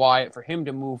Bray Wyatt for him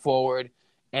to move forward.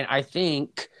 And I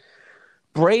think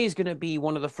Bray is going to be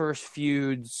one of the first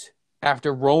feuds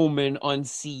after Roman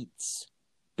unseats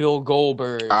Bill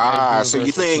Goldberg. So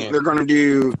you think they're going to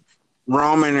do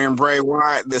Roman and Bray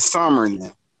Wyatt this summer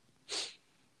then?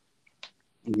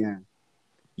 Yeah.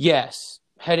 Yes,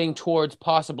 heading towards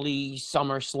possibly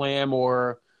SummerSlam,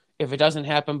 or if it doesn't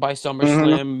happen by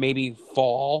SummerSlam, maybe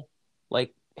fall,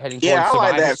 like heading towards I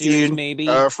like that Series, feud, maybe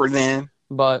for then.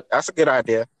 But that's a good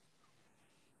idea.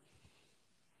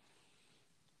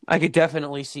 I could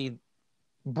definitely see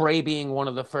Bray being one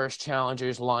of the first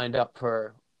challengers lined up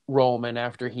for Roman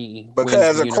after he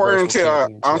because wins the according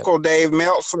to Uncle Dave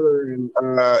Meltzer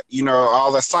and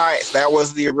all the sites, that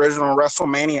was the original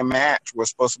WrestleMania match, was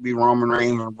supposed to be Roman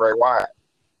Reigns and Bray Wyatt.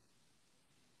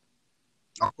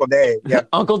 Uncle Dave, yeah.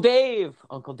 Uncle Dave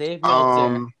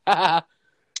Meltzer.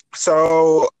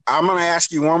 So I'm gonna ask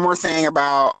you one more thing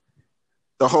about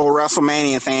the whole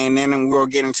WrestleMania thing, and then we'll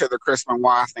get into the Chris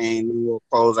Benoit thing and we'll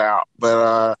close out.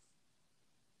 But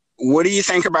what do you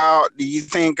think about? Do you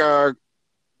think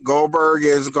Goldberg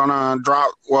is gonna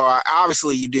drop? Well,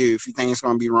 obviously you do if you think it's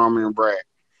gonna be Roman and Bray.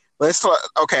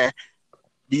 Okay.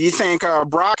 Do you think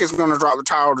Brock is gonna drop the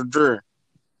title to Drew?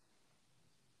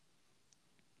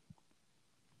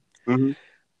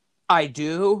 I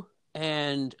do,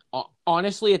 and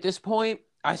honestly, at this point,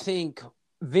 I think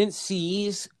Vince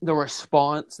sees the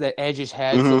response that Edge has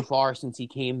had so far since he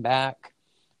came back,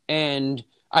 and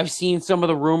I've seen some of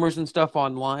the rumors and stuff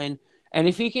online, and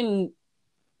if he can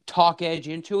talk Edge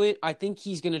into it, I think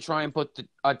he's going to try and put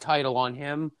a title on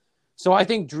him. So I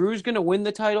think Drew's going to win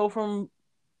the title from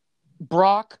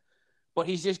Brock, but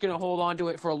he's just going to hold on to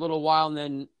it for a little while, and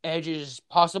then Edge is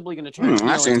possibly going to turn heel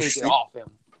and take it off him.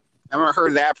 I haven't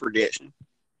heard that prediction.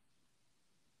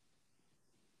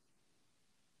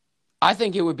 I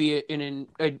think it would be an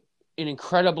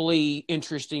incredibly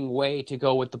interesting way to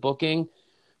go with the booking,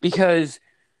 because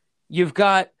you've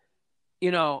got,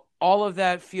 all of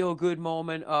that feel-good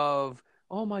moment of,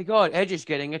 oh my God, Edge is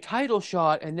getting a title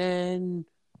shot, and then,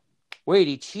 wait,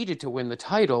 he cheated to win the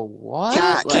title. What?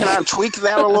 Can I tweak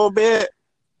that a little bit?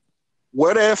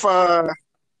 What if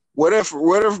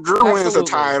Drew wins the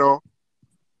title,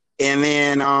 and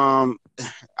then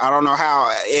I don't know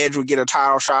how Edge would get a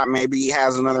title shot. Maybe he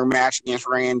has another match against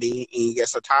Randy and he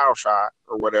gets a title shot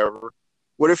or whatever.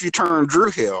 What if you turn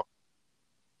Drew heel?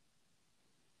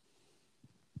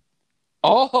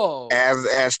 Oh,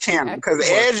 as champ, because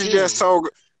Edge is just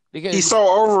he's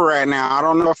so over right now. I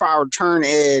don't know if I would turn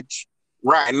Edge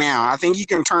right now. I think you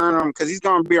can turn him because he's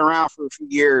going to be around for a few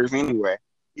years anyway.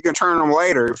 You can turn him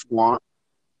later if you want,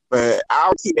 but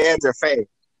I'll keep Edge a face.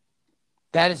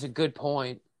 That is a good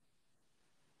point.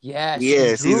 Yes,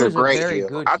 he's a great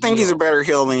heel. I think he's a better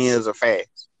heel than he is a face.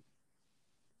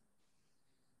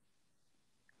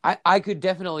 I could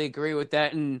definitely agree with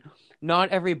that, and not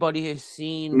everybody has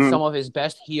seen some of his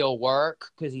best heel work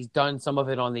because he's done some of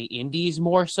it on the indies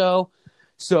more so.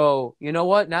 So, you know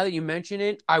what? Now that you mention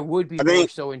it, I would be more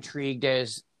so intrigued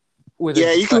as with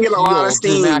you can get a lot of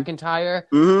steam. Drew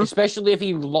McIntyre, especially if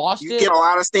he lost You get a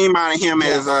lot of steam out of him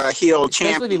as a heel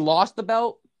champion. Especially if he lost the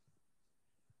belt.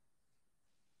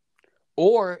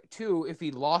 Or, two, if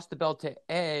he lost the belt to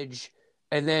Edge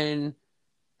and then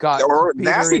got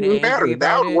that's even better.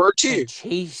 That would work too.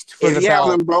 Chased for the belt. If you have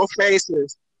them both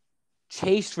faces.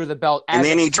 Chased for the belt. And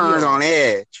then he turns on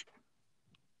Edge.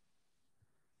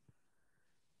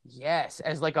 Yes,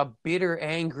 as like a bitter,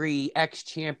 angry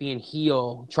ex-champion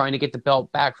heel trying to get the belt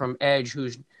back from Edge,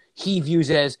 who's he views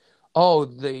as,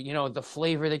 the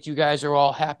flavor that you guys are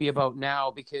all happy about now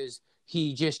because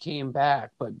he just came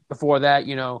back. But before that,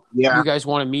 you guys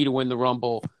wanted me to win the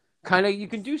Rumble. Kind of, you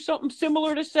can do something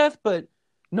similar to Seth, but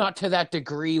not to that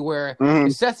degree where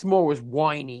Seth's more was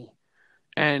whiny.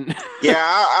 And yeah,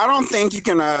 I don't think you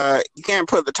can't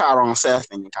put the title on Seth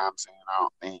anytime soon. I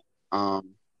don't think.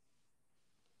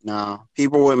 No,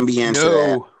 people wouldn't be into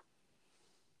that.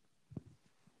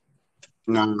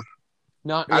 No.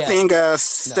 Not yet. I think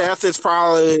Seth is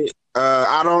probably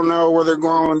I don't know where they're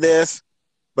going with this,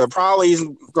 but probably he's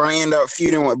going to end up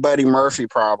feuding with Buddy Murphy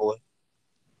probably.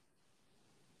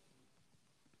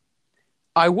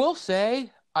 I will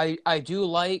say I do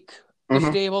like the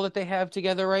stable that they have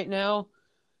together right now,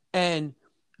 and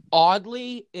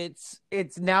oddly, it's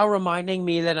now reminding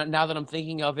me that now that I'm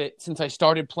thinking of it, since I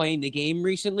started playing the game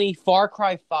recently, Far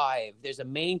Cry 5. There's a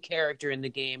main character in the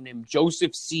game named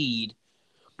Joseph Seed,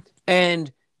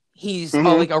 and he's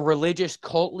like a religious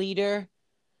cult leader,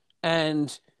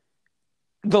 and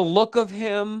the look of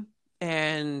him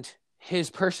and his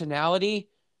personality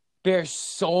bears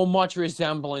so much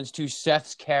resemblance to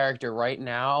Seth's character right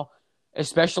now,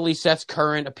 especially Seth's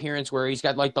current appearance where he's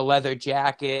got like the leather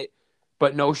jacket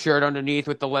but no shirt underneath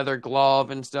with the leather glove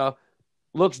and stuff.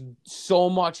 Looks so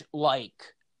much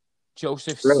like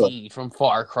Joseph Seed from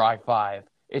Far Cry 5.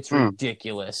 It's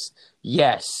ridiculous.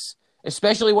 Yes.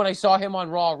 Especially when I saw him on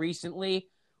Raw recently,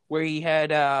 where he had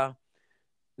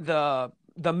the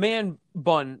man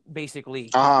bun basically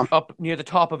up near the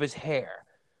top of his hair.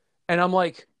 And I'm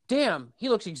like, damn, he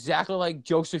looks exactly like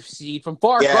Joseph Seed from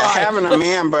Far Cry. Yeah, having a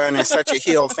man bun is such a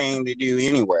heel thing to do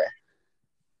anyway.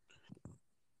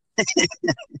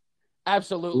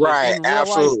 Absolutely. Right, in real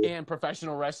absolutely. life and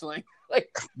professional wrestling.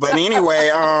 But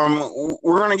anyway,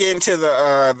 we're gonna get into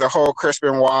the whole Chris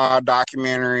Benoit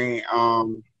documentary.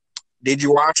 Did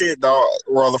you watch it?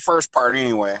 The first part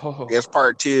anyway. I guess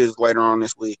part 2 is later on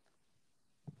this week.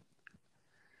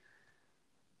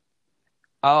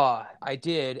 I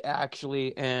did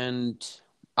actually, and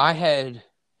I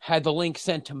had the link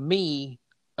sent to me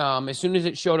as soon as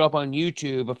it showed up on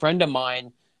YouTube. A friend of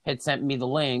mine had sent me the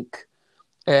link,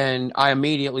 and I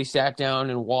immediately sat down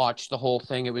and watched the whole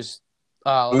thing. It was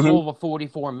over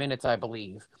 44 minutes, I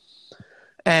believe,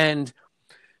 and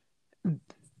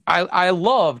I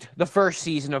loved the first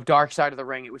season of Dark Side of the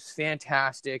Ring. It was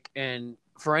fantastic, and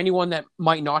for anyone that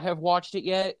might not have watched it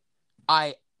yet,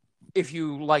 if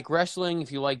you like wrestling,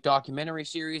 if you like documentary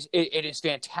series, it is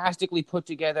fantastically put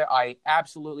together. I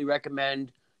absolutely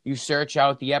recommend you search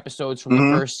out the episodes from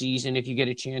the first season if you get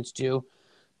a chance to.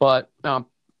 But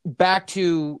back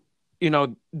to,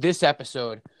 this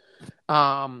episode.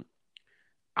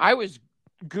 I was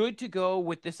good to go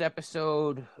with this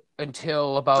episode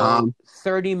until about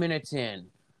 30 minutes in.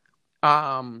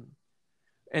 And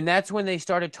that's when they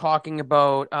started talking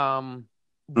about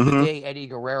the day Eddie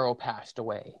Guerrero passed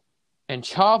away. And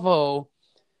Chavo,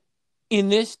 in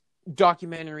this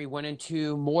documentary, went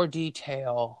into more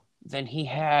detail than he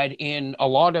had in a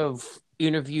lot of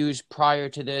interviews prior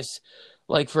to this.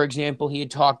 Like, for example, he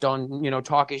had talked on,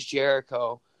 Talk is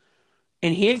Jericho.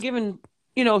 And he had given,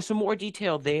 some more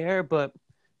detail there, but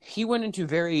he went into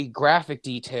very graphic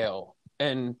detail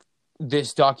in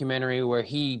this documentary where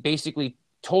he basically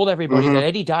told everybody that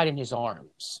Eddie died in his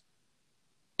arms.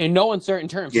 In no uncertain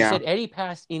terms. Yeah. He said Eddie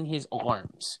passed in his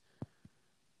arms.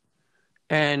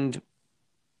 And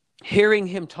hearing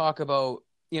him talk about,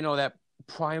 that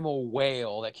primal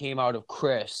wail that came out of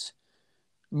Chris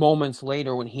moments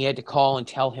later when he had to call and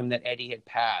tell him that Eddie had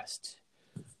passed,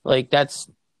 like, that's,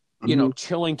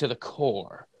 chilling to the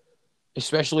core,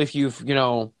 especially if you've,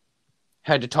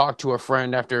 had to talk to a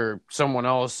friend after someone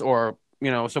else or,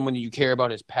 someone that you care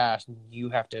about has passed, and you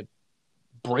have to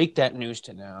break that news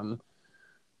to them.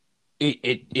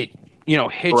 It hits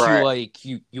you like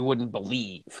you wouldn't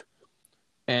believe.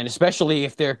 And especially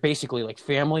if they're basically like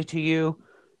family to you,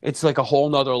 it's like a whole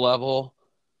nother level.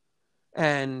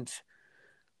 And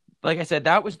like I said,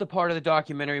 that was the part of the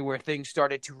documentary where things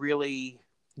started to really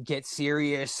get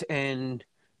serious. And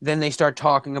then they start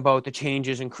talking about the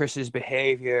changes in Chris's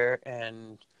behavior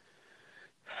and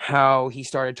how he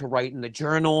started to write in the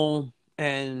journal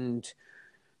and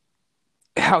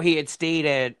how he had stayed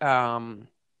at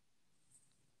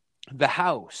the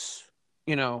house,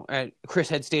 Chris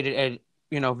had stayed at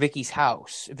Vicky's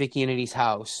house, Vicky and Eddie's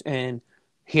house, and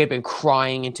he had been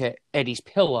crying into Eddie's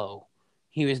pillow.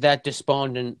 He was that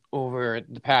despondent over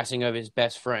the passing of his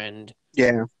best friend.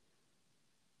 Yeah.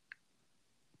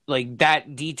 Like,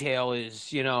 that detail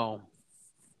is,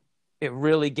 it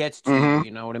really gets to you,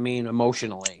 you know what I mean,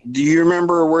 emotionally. Do you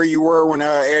remember where you were when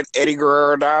Eddie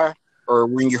Guerrero died, or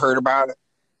when you heard about it?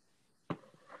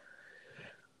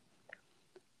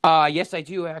 Yes, I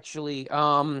do actually.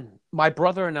 My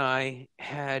brother and I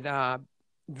had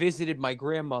visited my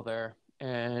grandmother,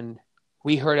 and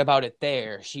we heard about it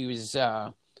there. She was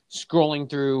scrolling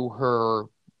through her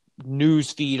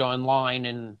news feed online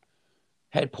and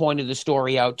had pointed the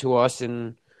story out to us,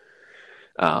 and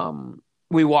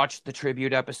we watched the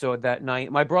tribute episode that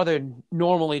night. My brother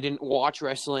normally didn't watch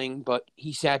wrestling, but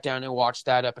he sat down and watched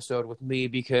that episode with me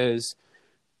because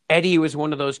Eddie was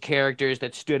one of those characters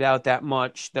that stood out that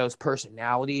much, those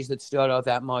personalities that stood out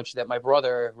that much, that my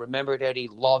brother remembered Eddie,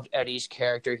 loved Eddie's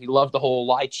character. He loved the whole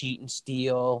lie, cheat, and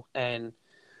steal. And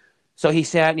so he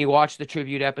sat and he watched the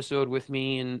tribute episode with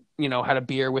me and, had a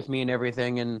beer with me and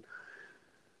everything. And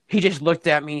he just looked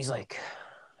at me and he's like,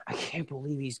 I can't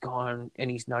believe he's gone and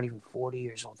he's not even 40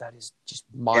 years old. That is just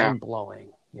mind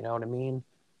blowing. You know what I mean?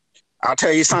 I'll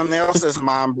tell you something else that's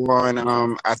mind blowing.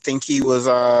 I think he was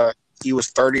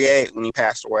 38 when he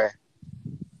passed away.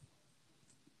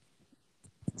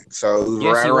 So he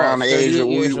was right around the age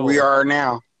that we are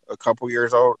now, a couple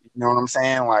years old. You know what I'm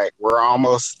saying? Like, we're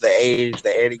almost the age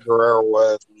that Eddie Guerrero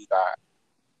was when he died.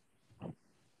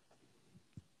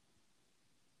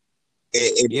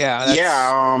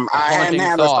 I hadn't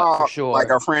had a thought. Sure. Like,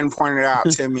 a friend pointed out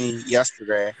to me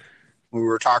yesterday when we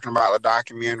were talking about the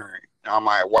documentary. And I'm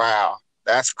like, wow,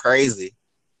 that's crazy.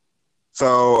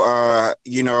 So,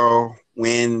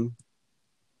 when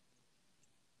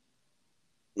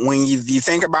you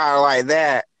think about it like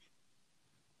that,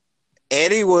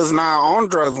 Eddie was not on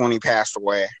drugs when he passed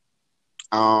away.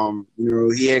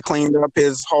 He had cleaned up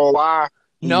his whole life.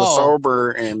 He was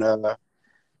sober, and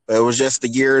it was just the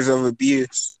years of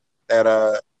abuse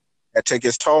that took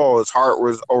his toll. His heart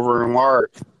was over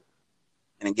enlarged,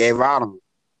 and it gave out on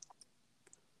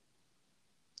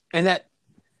him.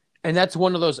 And that's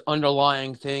one of those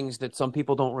underlying things that some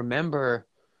people don't remember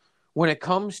when it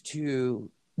comes to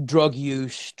drug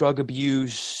use, drug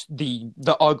abuse, the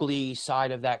ugly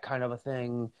side of that kind of a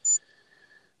thing.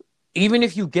 Even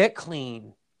if you get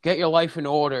clean, get your life in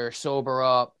order, sober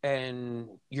up, and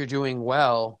you're doing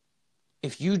well,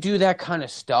 if you do that kind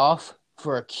of stuff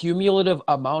for a cumulative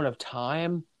amount of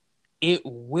time, it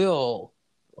will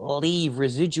leave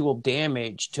residual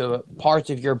damage to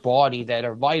parts of your body that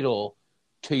are vital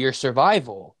to your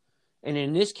survival. And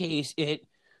in this case, it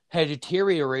had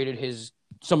deteriorated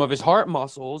some of his heart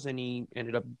muscles, and he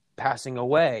ended up passing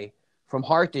away from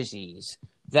heart disease.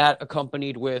 That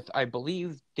accompanied with, I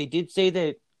believe they did say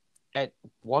that at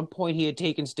one point he had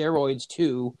taken steroids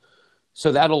too,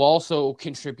 so that'll also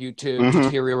contribute to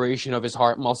deterioration of his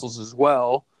heart muscles as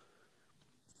well.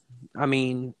 I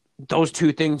mean, those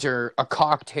two things are a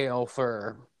cocktail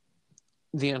for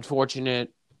the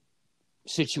unfortunate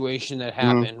situation that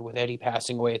happened with Eddie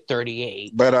passing away at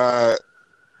 38. But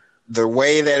the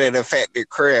way that it affected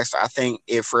Chris, I think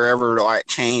it forever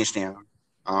changed him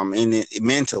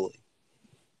mentally.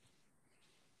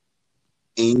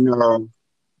 And,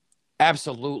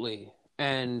 absolutely.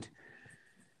 And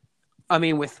I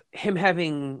mean, with him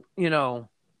having, the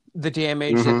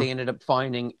damage that they ended up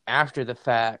finding after the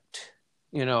fact,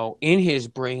 in his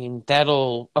brain,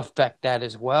 that'll affect that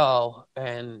as well.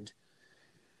 And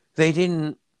they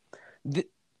didn't.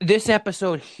 This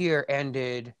episode here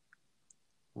ended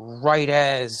right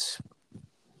as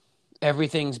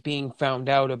everything's being found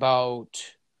out about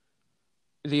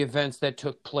the events that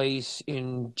took place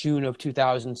in June of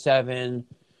 2007,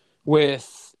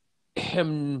 with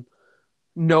him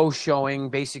no-showing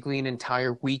basically an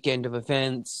entire weekend of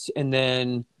events, and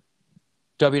then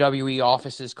WWE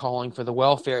offices calling for the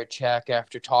welfare check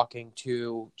after talking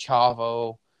to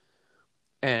Chavo,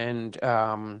 and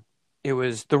it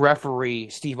was the referee,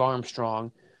 Steve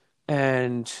Armstrong,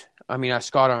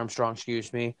 Scott Armstrong,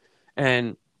 excuse me,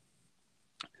 and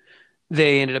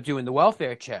they ended up doing the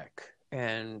welfare check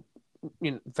and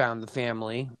found the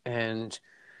family, and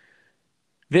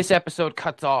this episode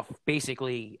cuts off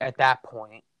basically at that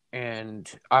point, and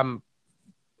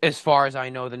as far as I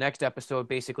know, the next episode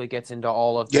basically gets into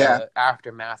all of the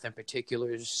aftermath and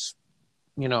particulars,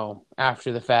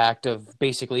 after the fact of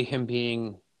basically him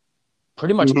being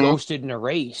pretty much ghosted and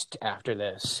erased after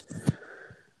this.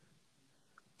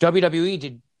 WWE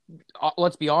did,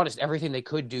 let's be honest, everything they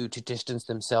could do to distance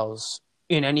themselves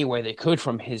in any way they could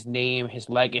from his name, his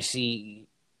legacy,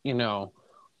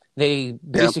 They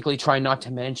basically try not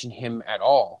to mention him at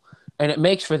all. And it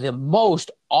makes for the most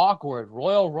awkward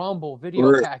Royal Rumble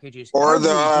video packages. Or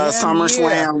the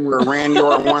SummerSlam where Randy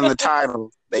Orton won the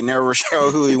title. They never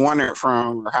show who he won it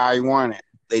from or how he won it.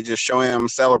 They just show him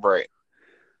celebrate.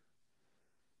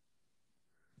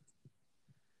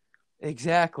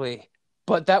 Exactly.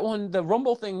 But that one, the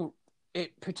Rumble thing,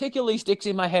 it particularly sticks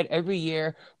in my head every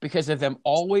year because of them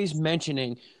always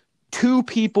mentioning two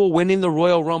people winning the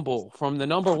Royal Rumble from the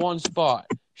number one spot,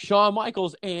 Shawn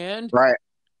Michaels, and Right.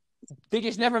 they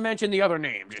just never mention the other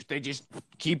name. They just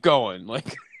keep going.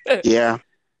 Like, Yeah.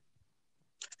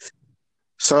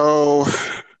 So,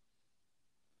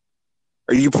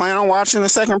 are you planning on watching the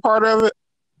second part of it?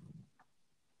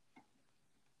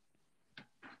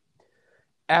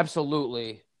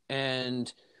 absolutely.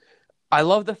 And I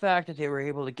love the fact that they were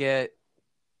able to get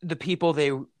the people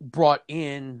they brought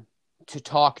in to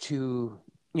talk to,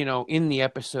 in the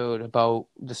episode about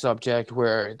the subject,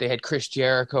 where they had Chris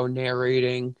Jericho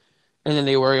narrating, and then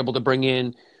they were able to bring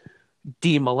in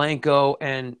Dean Malenko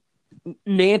and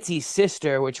Nancy's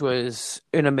sister, which was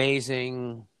an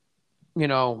amazing,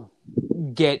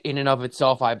 get in and of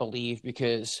itself, I believe,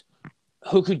 because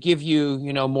who could give you,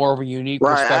 more of a unique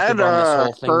Right. I had perspective on this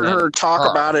whole thing heard than her talk her.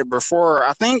 about it before.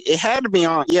 I think it had to be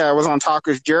on. Yeah, it was on Talk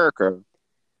is Jericho.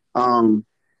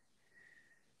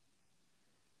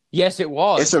 Yes, it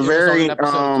was. It's a It was on very an episode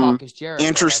of Talk is Jericho.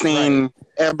 interesting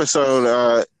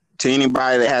episode. To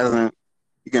anybody that hasn't,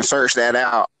 you can search that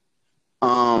out.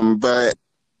 But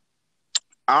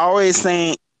I always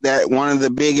think that one of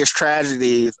the biggest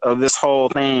tragedies of this whole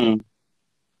thing,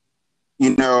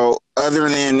 other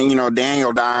than,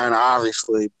 Daniel dying,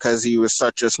 obviously, because he was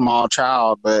such a small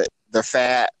child, but the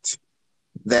fact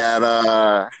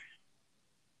that,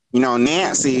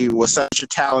 Nancy was such a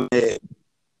talented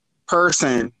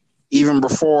person even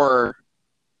before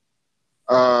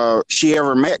she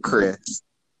ever met Chris.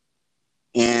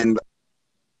 And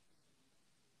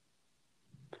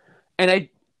I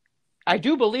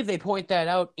do believe they point that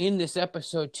out in this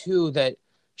episode too, that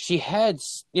she had,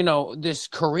 this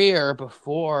career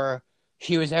before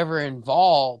she was ever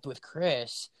involved with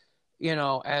Chris,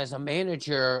 as a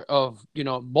manager of,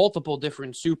 multiple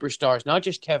different superstars, not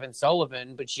just Kevin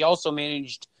Sullivan, but she also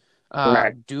managed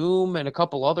right. Doom and a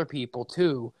couple other people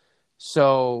too.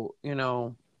 So,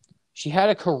 she had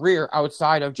a career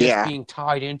outside of just being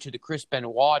tied into the Chris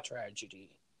Benoit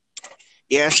tragedy.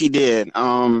 Yeah, she did.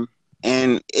 And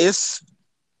it's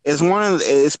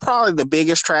probably the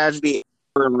biggest tragedy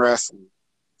ever in wrestling,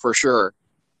 for sure.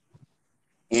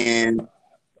 And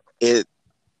it's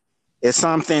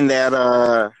something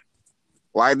that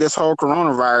like this whole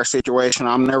coronavirus situation,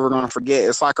 I'm never going to forget.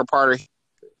 It's like a part of.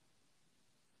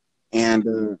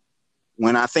 And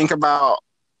when I think about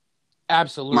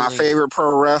absolutely my favorite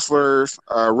pro wrestlers,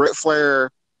 Ric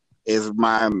Flair is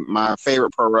my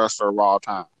favorite pro wrestler of all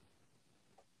time.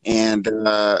 And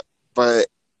but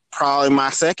probably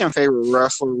my second favorite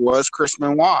wrestler was Chris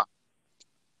Benoit.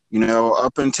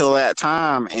 Up until that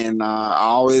time, and I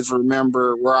always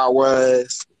remember where I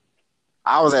was.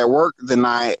 I was at work the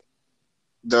night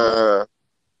that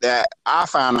I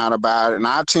found out about it, and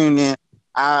I tuned in.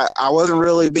 I wasn't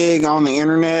really big on the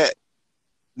internet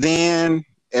then,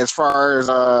 as far as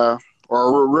I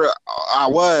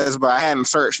was, but I hadn't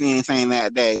searched anything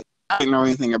that day. I didn't know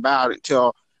anything about it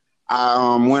till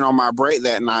I went on my break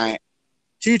that night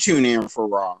to tune in for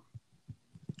Raw.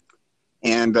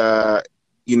 And I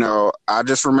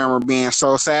just remember being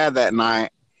so sad that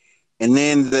night. And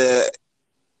then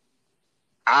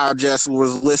I just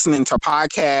was listening to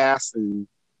podcasts and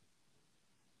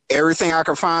everything I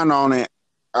could find on it.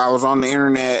 I was on the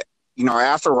internet,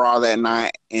 after Raw that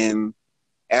night. And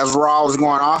as Raw was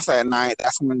going off that night,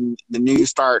 that's when the news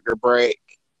started to break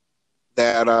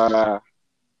that, that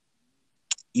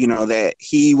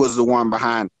he was the one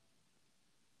behind it.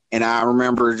 And I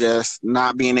remember just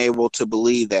not being able to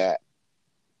believe that.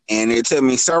 And it took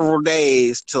me several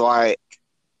days to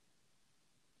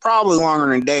probably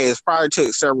longer than days, probably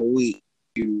took several weeks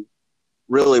to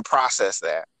really process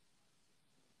that.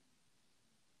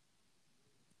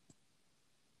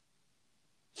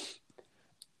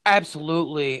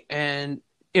 Absolutely. And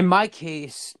in my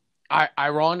case,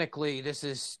 ironically, this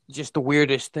is just the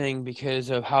weirdest thing because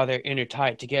of how they're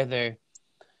intertied together.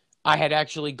 I had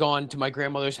actually gone to my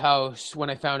grandmother's house when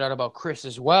I found out about Chris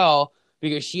as well,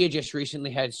 because she had just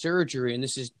recently had surgery, and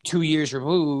this is 2 years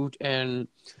removed. And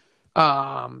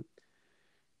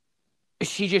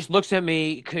she just looks at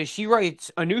me because she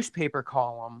writes a newspaper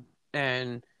column,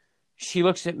 and she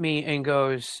looks at me and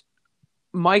goes,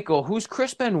 "Michael, who's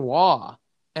Chris Benoit?"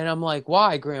 And I'm like,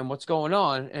 "Why, Graham? What's going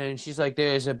on?" And she's like,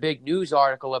 "There's a big news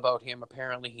article about him.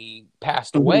 Apparently he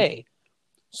passed away."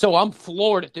 So I'm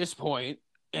floored at this point,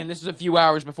 and this is a few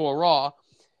hours before Raw.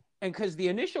 And because the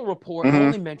initial report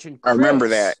only mentioned Chris I remember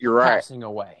that. You're right. passing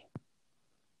away.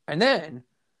 And then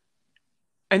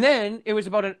it was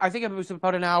about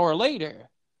an hour later,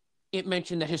 it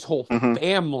mentioned that his whole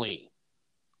family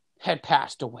had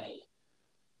passed away.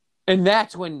 And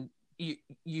that's when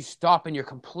you stop and you're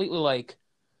completely like,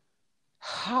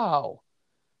 how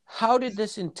did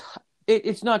this entire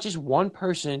it's not just one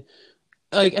person.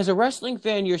 Like, as a wrestling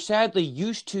fan, you're sadly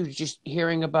used to just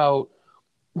hearing about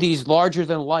these larger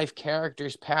than life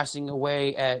characters passing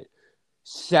away at,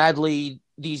 sadly,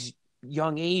 these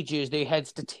young ages. They had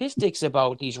statistics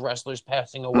about these wrestlers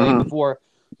passing away before,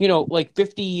 like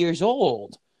 50 years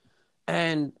old.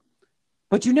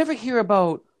 But you never hear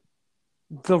about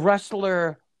the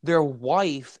wrestler, their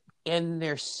wife, and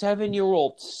their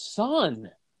 7-year-old son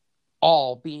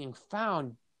all being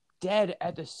found dead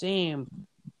at the same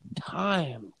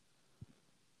time.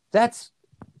 That's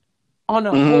on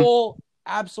a whole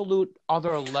absolute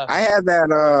other level. I had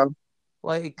that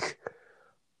like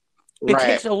it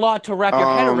takes a lot to wrap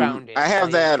your head around it. I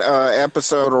have that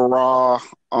episode of Raw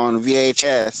on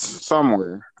VHS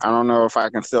somewhere. I don't know if I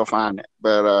can still find it,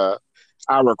 but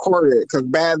I recorded it because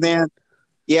back then,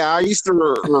 I used to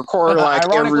record like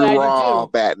every Raw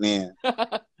back then,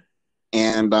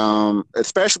 and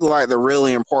especially like the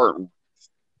really important ones.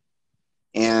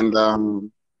 And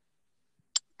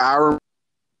I remember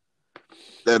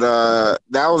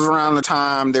that was around the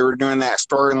time they were doing that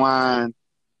storyline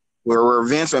where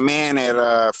Vince McMahon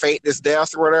had faked his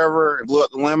death or whatever and blew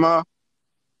up the limo.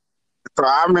 So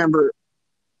I remember,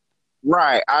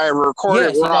 I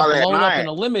recorded Raw that night. Up in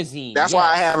a limousine. That's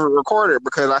why I haven't recorded,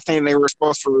 because I think they were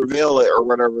supposed to reveal it or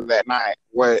whatever that night,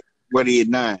 what he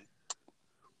had done.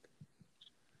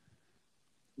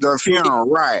 The funeral,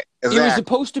 right. Exactly. It was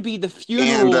supposed to be the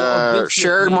funeral of Vince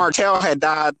Sherry Martel had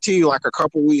died too, like a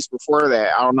couple weeks before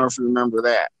that. I don't know if you remember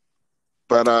that.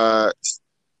 But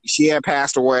she had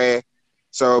passed away.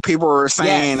 So people were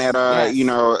saying that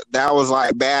that was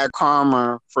like bad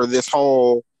karma for this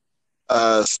whole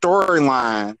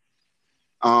storyline.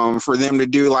 For them to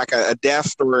do like a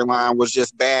death storyline was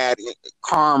just bad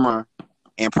karma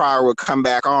and probably would come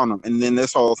back on them. And then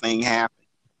this whole thing happened.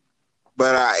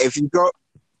 But if you go,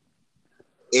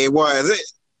 it was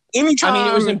anytime. I mean,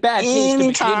 it was in bad taste.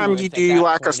 Anytime you do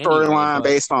like a storyline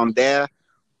based on death,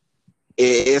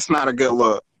 it's not a good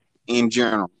look in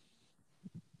general.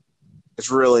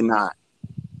 It's really not.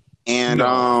 And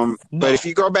but if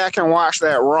you go back and watch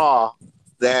that Raw,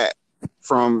 that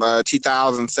from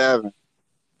 2007,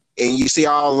 and you see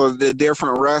all of the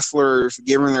different wrestlers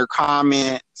giving their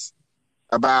comments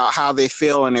about how they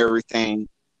feel and everything,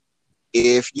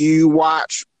 if you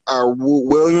watch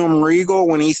William Regal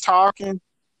when he's talking,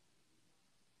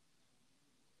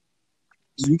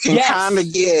 you can kind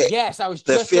of get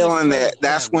the feeling that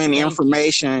that's when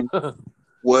information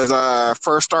was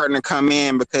first starting to come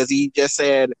in, because he just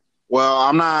said, well,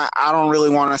 I don't really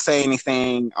want to say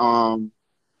anything. I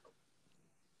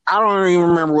don't even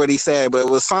remember what he said, but it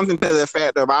was something to the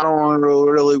effect of, I don't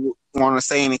really want to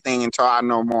say anything until I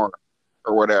know more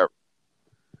or whatever.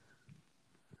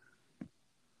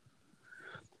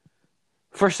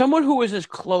 For someone who was as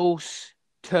close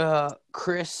to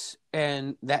Chris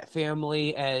and that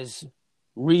family as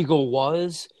Regal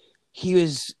was, he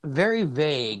was very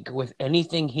vague with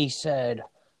anything he said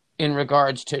in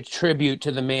regards to tribute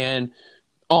to the man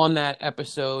on that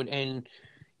episode. And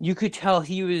you could tell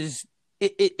he was,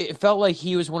 it felt like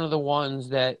he was one of the ones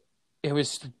that it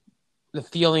was the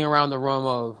feeling around the room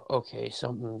of, okay,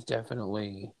 something's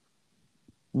definitely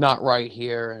not right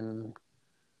here. And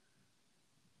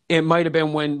it might have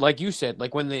been when, like you said,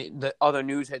 like when the other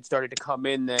news had started to come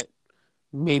in that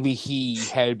maybe he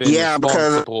had been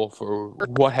responsible for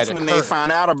what had occurred. When they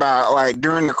found out about, like,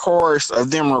 during the course of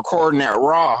them recording that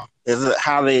Raw, is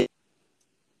how they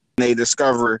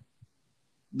discovered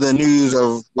the news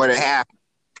of what had happened.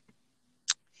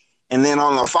 And then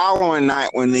on the following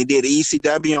night, when they did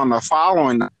ECW on the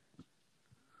following night,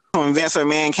 when Vince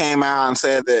McMahon came out and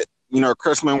said that,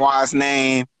 Chris Benoit's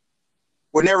name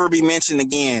would never be mentioned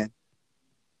again.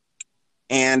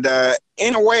 And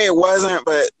in a way it wasn't,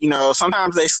 but,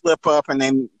 sometimes they slip up and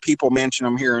then people mention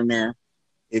them here and there.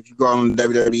 If you go on the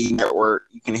WWE network,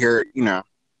 you can hear it,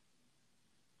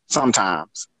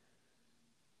 sometimes.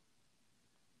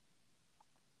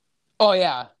 Oh,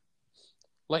 yeah.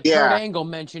 Like Kurt Angle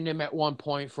mentioned him at one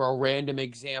point for a random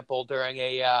example during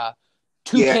a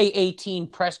 2K18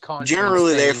 press conference.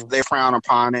 Generally, they frown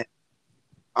upon it.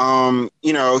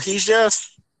 He's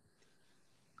just...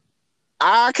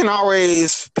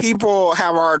 people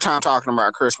have a hard time talking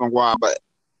about Chris Benoit, but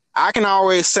I can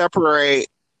always separate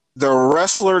the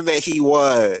wrestler that he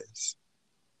was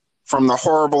from the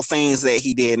horrible things that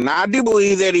he did. And I do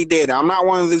believe that he did. I'm not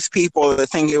one of these people that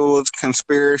think it was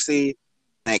conspiracy,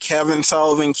 that Kevin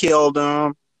Sullivan killed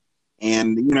him.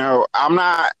 And, I'm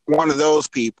not one of those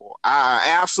people.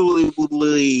 I absolutely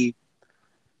believe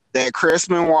that Chris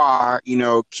Benoit,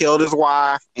 killed his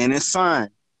wife and his son.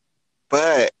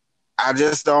 But I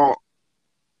just don't.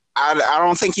 I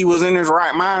don't think he was in his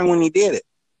right mind when he did it.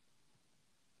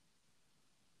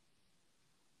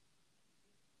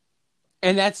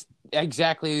 And that's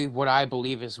exactly what I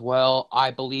believe as well.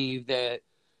 I believe that,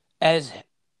 as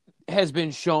has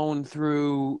been shown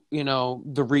through,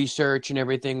 the research and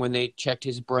everything when they checked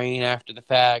his brain after the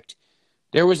fact,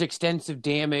 there was extensive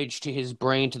damage to his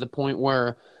brain to the point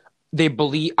where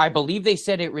I believe they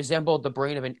said it resembled the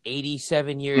brain of an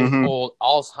 87-year-old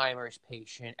Alzheimer's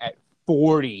patient at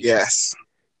 40. Yes.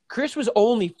 Chris was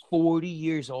only 40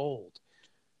 years old,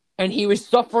 and he was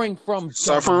suffering from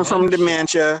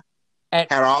dementia.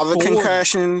 Had all the 40.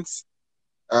 concussions.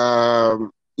 You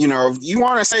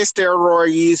want to say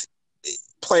steroids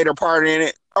played a part in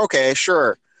it. Okay,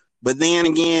 sure. But then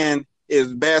again,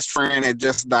 his best friend had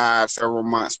just died several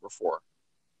months before.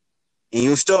 And he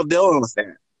was still dealing with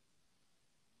that.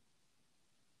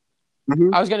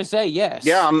 I was going to say, yes.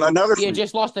 Yeah, another He had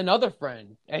just lost another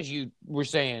friend, as you were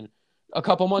saying, a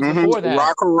couple months before that.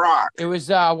 Rocco Rock. It was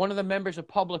one of the members of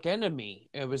Public Enemy.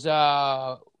 It was...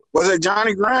 was it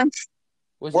Johnny Grunge?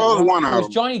 It was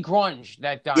Johnny Grunge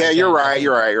that died. Yeah, you're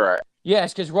right.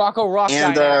 Yes, because Rocco Rock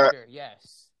died after,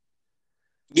 yes.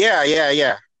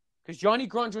 Yeah. Because Johnny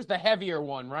Grunge was the heavier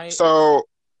one, right? So...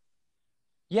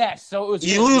 Yes, so it was...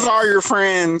 You lose all your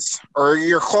friends, or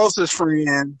your closest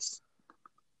friends,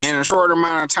 in a short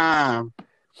amount of time.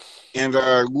 And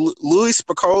Louis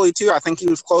Spicolli, too. I think he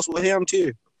was close with him,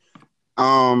 too.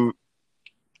 I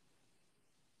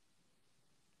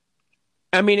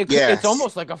mean, it's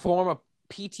almost like a form of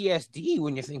PTSD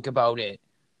when you think about it.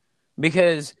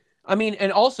 Because,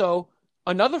 and also,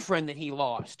 another friend that he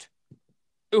lost,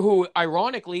 who,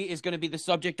 ironically, is going to be the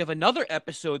subject of another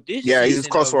episode this season. Yeah, he's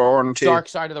close to Owen, too. Dark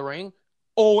Side of the Ring.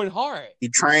 Owen Hart. He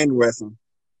trained with him.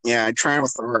 Yeah, I trained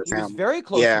with the Hart family. He was very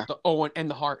close with the Owen and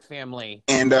the Hart family.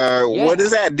 And what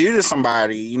does that do to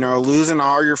somebody? Losing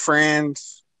all your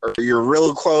friends or your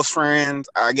really close friends.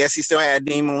 I guess he still had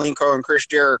Dean Malenko and Chris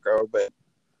Jericho, but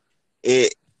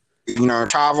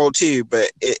Chavo too. But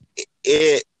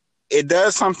it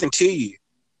does something to you.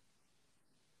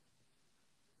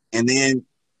 And then,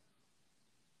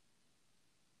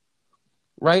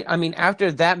 right?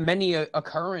 After that many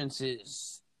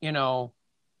occurrences, you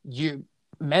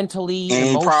mentally, and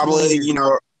emotionally, probably,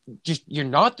 you're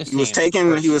not the same. He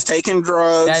was taking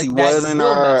drugs. He wasn't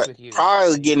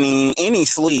probably getting any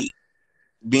sleep,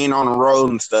 being on the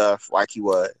road and stuff like he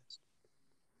was.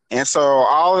 And so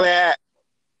all of that,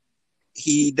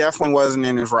 he definitely wasn't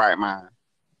in his right mind.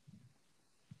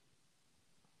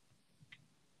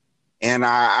 And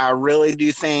I really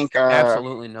do think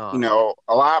absolutely not.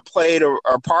 A lot played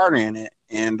a part in it,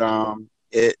 and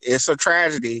it's a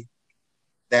tragedy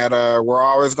that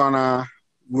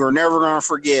we're never gonna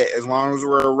forget as long as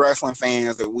we're wrestling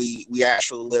fans, that we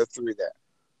actually lived through that.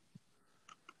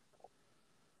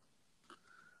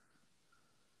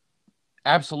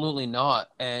 Absolutely not.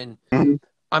 And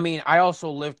I also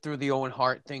lived through the Owen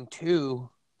Hart thing too,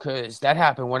 because that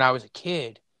happened when I was a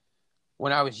kid,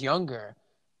 when I was younger,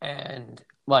 and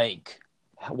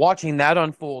watching that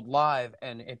unfold live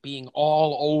and it being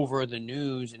all over the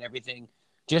news and everything,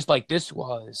 just like this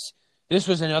was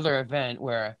another event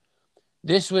where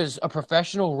this was a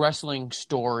professional wrestling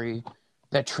story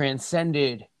that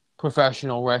transcended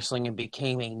professional wrestling and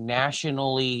became a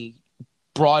nationally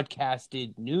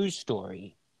broadcasted news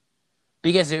story,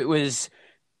 because it was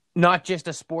not just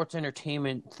a sports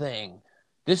entertainment thing.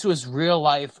 This was real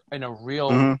life and a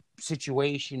real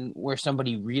situation where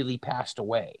somebody really passed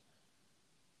away.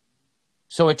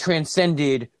 So it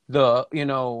transcended the,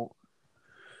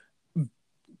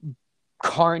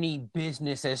 carny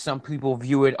business, as some people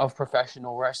view it, of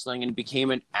professional wrestling, and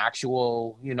became an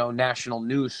actual, national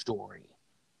news story.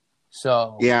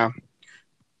 So yeah.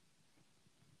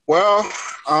 Well,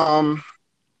 I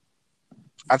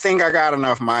think I got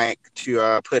enough, Mike,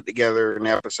 to put together an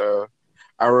episode.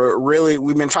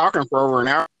 We've been talking for over an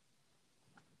hour.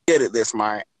 Get it, this,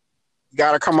 Mike. You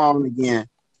got to come on again.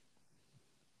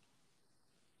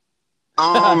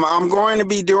 I'm going to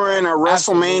be doing a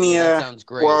WrestleMania. That sounds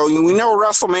great. Well, we know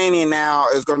WrestleMania now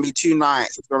is going to be 2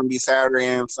 nights. It's going to be Saturday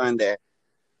and Sunday.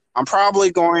 I'm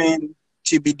probably going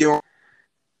to be doing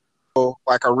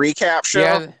like a recap show.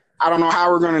 Yeah. I don't know how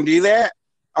we're going to do that.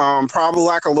 Probably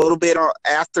like a little bit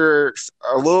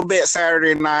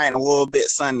Saturday night and a little bit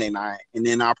Sunday night, and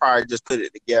then I'll probably just put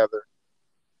it together.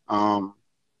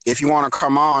 If you want to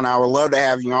come on, I would love to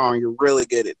have you on. You're really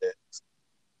good at this.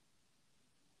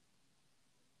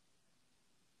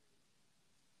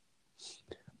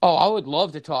 Oh, I would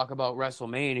love to talk about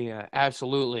WrestleMania.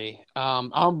 Absolutely.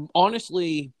 I'm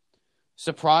honestly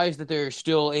surprised that they're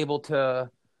still able to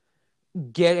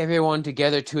get everyone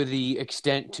together to the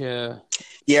extent to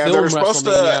Yeah, they're film supposed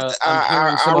to. WrestleMania. I'm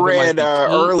hearing I some of it might read be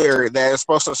taped. earlier that it's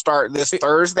supposed to start this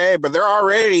Thursday, but they're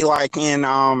already like in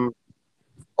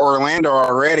Orlando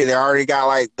already. They already got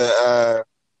like the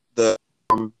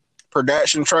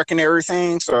production truck and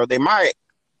everything, so they might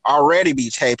already be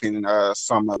taping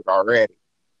some of it already.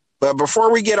 But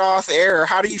before we get off the air,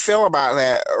 how do you feel about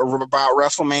that, about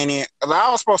WrestleMania? 'Cause I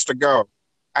was supposed to go.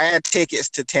 I had tickets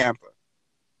to Tampa,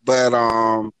 but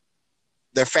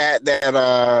the fact that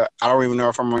I don't even know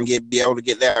if I'm gonna be able to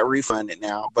get that refunded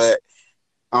now. But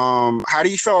how do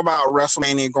you feel about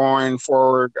WrestleMania going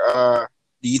forward?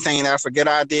 Do you think that's a good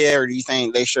idea, or do you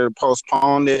think they should have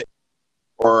postponed it,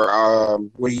 or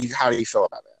how do you feel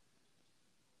about that?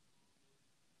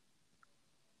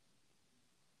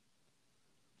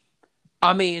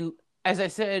 I mean, as I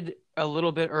said a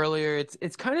little bit earlier,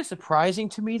 it's kind of surprising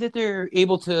to me that they're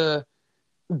able to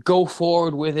go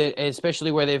forward with it,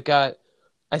 especially where they've got.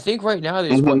 I think right now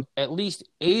there's Mm-hmm. at least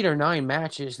 8 or 9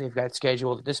 matches they've got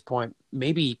scheduled at this point,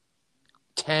 maybe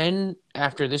 10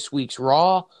 after this week's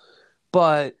Raw,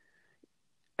 but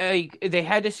they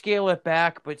had to scale it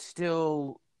back, but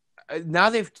still,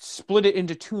 now they've split it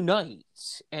into 2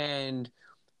 nights, and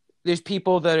there's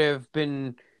people that have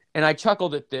been, and I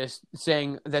chuckled at this,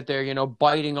 saying that they're,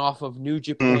 biting off of New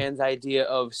Japan's idea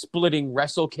of splitting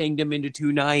Wrestle Kingdom into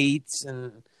 2 nights,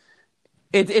 and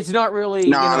it's not really,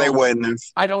 No, they wouldn't have.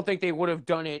 I don't think they would have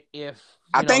done it if,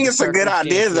 I think the it's a good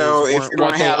idea circumstances though if weren't you're going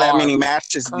what to they have that are many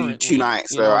matches to do currently. 2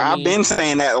 nights. You So know what I I've mean? been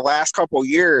saying that the last couple of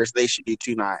years they should do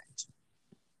 2 nights.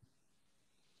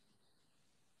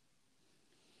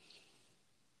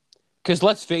 Because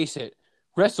let's face it,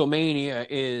 WrestleMania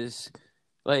is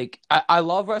like I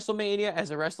love WrestleMania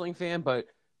as a wrestling fan, but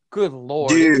good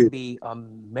lord, it can Dude, be a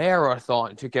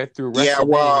marathon to get through yeah.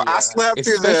 Well, WrestleMania.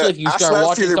 Especially if you start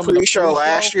watching the some of the pre-show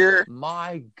last pre-show. year,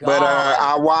 My but God.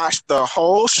 I watched the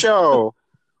whole show,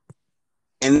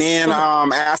 and then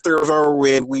after it was over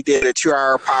with, we did a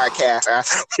 2-hour podcast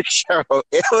after the show.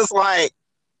 It was like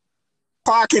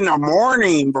o'clock in the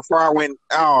morning before I went.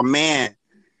 Oh man,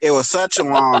 it was such a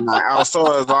long night. I was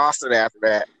so exhausted after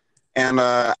that, and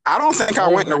I don't think I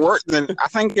went to work. Then I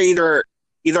think either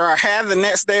I had the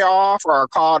next day off or I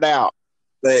called out.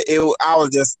 But I was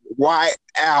just wiped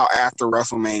out after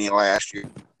WrestleMania last year.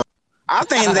 I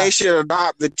think they should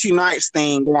adopt the 2 nights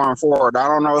thing going forward. I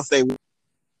don't know if they.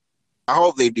 I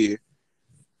hope they do.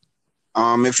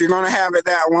 If you're going to have it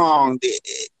that long,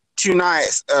 2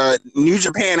 nights. New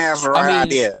Japan has the right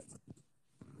idea.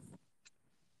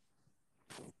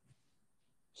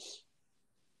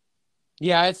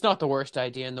 Yeah, it's not the worst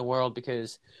idea in the world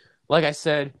because, like I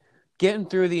said, getting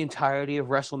through the entirety of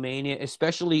WrestleMania,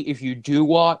 especially if you do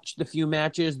watch the few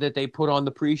matches that they put on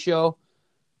the pre-show,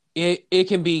 it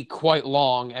can be quite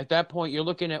long. At that point, you're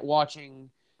looking at watching,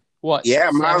 what,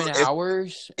 7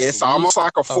 hours? It's almost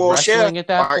like a full shift. At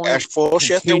that point, a full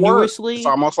shift at work. It's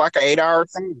almost like an 8-hour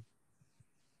thing.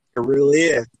 It really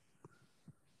is.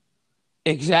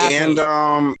 Exactly. And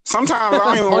sometimes I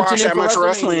don't even watch that much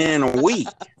wrestling in a week.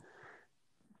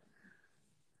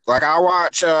 Like I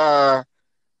watch, I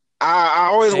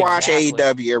always watch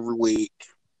AEW every week.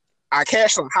 I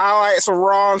catch some highlights of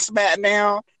Raw and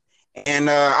SmackDown, and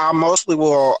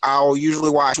I'll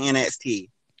usually watch NXT.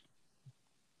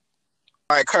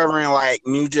 Like covering like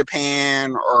New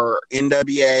Japan or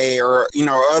NWA or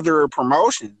other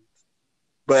promotions.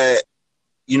 But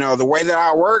the way that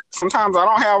I work, sometimes I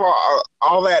don't have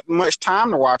all that much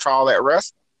time to watch all that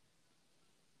wrestling.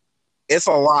 It's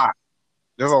a lot.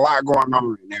 There's a lot going on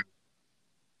right now.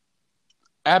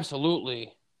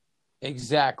 Absolutely.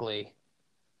 Exactly.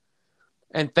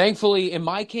 And thankfully, in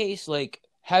my case, like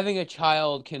having a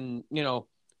child can,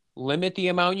 limit the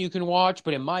amount you can watch.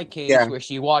 But in my case, where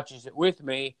she watches it with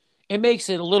me, it makes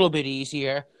it a little bit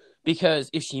easier because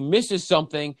if she misses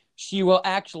something, she will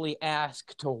actually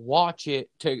ask to watch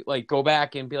it to like go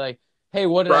back and be like, hey,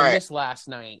 what did I miss last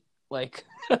night? Like,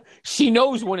 she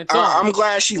knows when it's on. I'm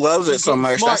glad she loves it so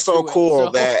much. That's so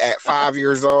cool that at 5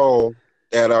 years old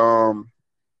that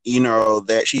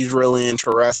that she's really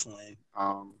into wrestling.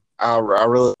 I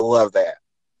really love that.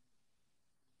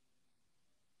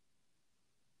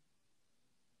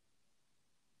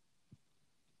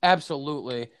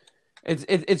 Absolutely.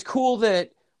 It's cool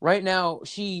that right now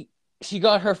she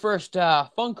got her first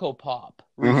Funko Pop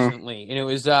recently, and it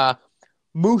was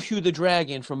Mushu the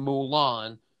Dragon from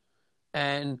Mulan.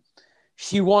 And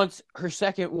she wants her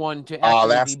second one to Oh, actually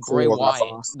that's be Bray cool. That's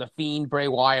Wyatt, awesome. the Fiend Bray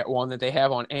Wyatt one that they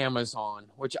have on Amazon,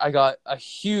 which I got a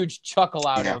huge chuckle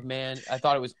out Yeah. of, man. I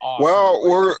thought it was awesome.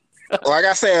 Well, like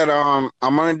I said, I'm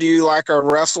gonna do like a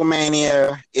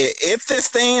WrestleMania. If this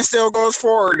thing still goes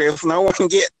forward, if no one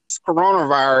gets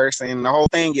coronavirus and the whole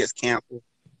thing gets canceled,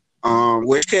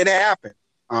 which could happen.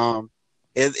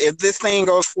 If this thing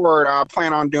goes forward, I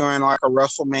plan on doing like a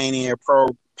WrestleMania Pro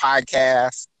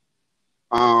podcast.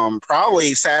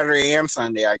 Probably Saturday and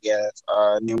Sunday, I guess.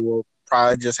 And then we'll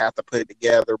probably just have to put it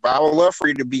together. But I would love for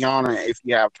you to be on it if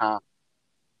you have time.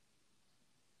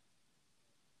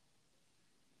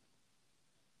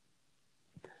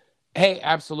 Hey,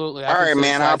 absolutely. All right,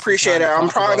 man. I appreciate it. I'm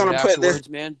probably going to put this,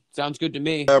 man. Sounds good to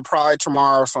me. Probably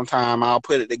tomorrow sometime. I'll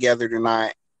put it together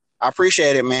tonight. I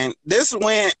appreciate it, man. This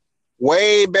went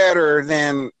way better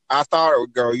than I thought it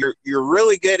would go. You're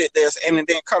really good at this, and it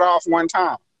didn't cut off one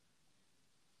time.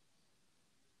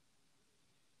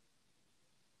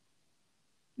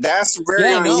 That's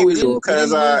very unusual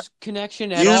because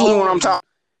connection usually when I'm talking,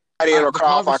 it'll cut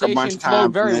off like a bunch of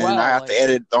times, and then I have to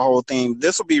edit the whole thing.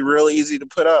 This will be real easy to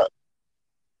put up.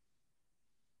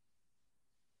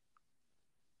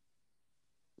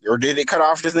 Or did it cut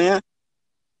off just then?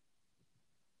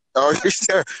 Oh, you're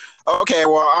still okay.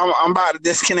 Well, I'm about to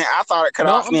disconnect. I thought it cut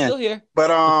off then. I'm still here. But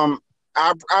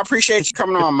I appreciate you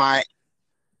coming on, Mike.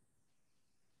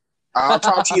 I'll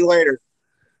talk to you later.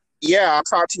 Yeah, I'll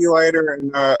talk to you later,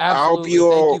 and I hope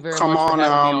you'll come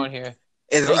on here.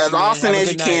 as often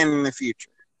as you can in the future.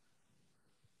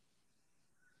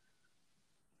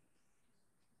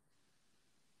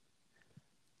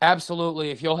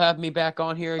 Absolutely. If you'll have me back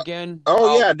on here again.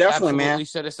 Oh, yeah, definitely, man. Absolutely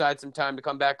set aside some time to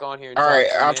come back on here. And all right,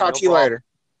 I'll talk to you later.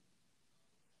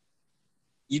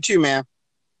 You too, man.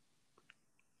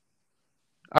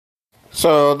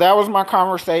 So that was my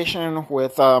conversation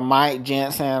with Mike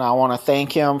Jensen. I want to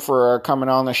thank him for coming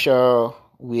on the show.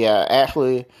 We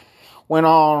actually went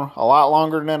on a lot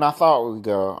longer than I thought we'd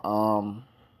go.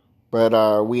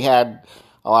 But we had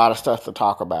a lot of stuff to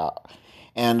talk about.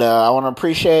 And I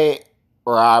appreciate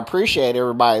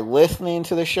everybody listening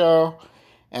to the show.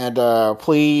 And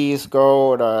please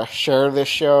go share this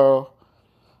show.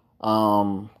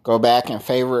 Go back and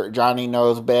favorite Johnny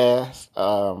Knows Best.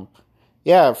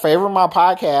 Favorite my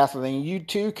podcast, and then you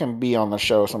too can be on the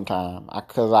show sometime.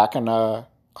 Because I can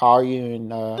call you and we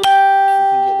can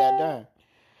get that done.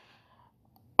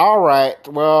 All right.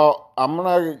 Well, I'm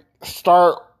going to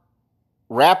start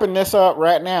wrapping this up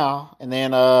right now and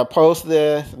then post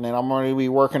this, and then I'm going to be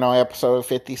working on episode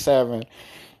 57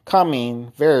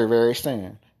 coming very, very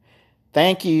soon.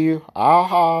 Thank you. I'll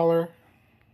holler.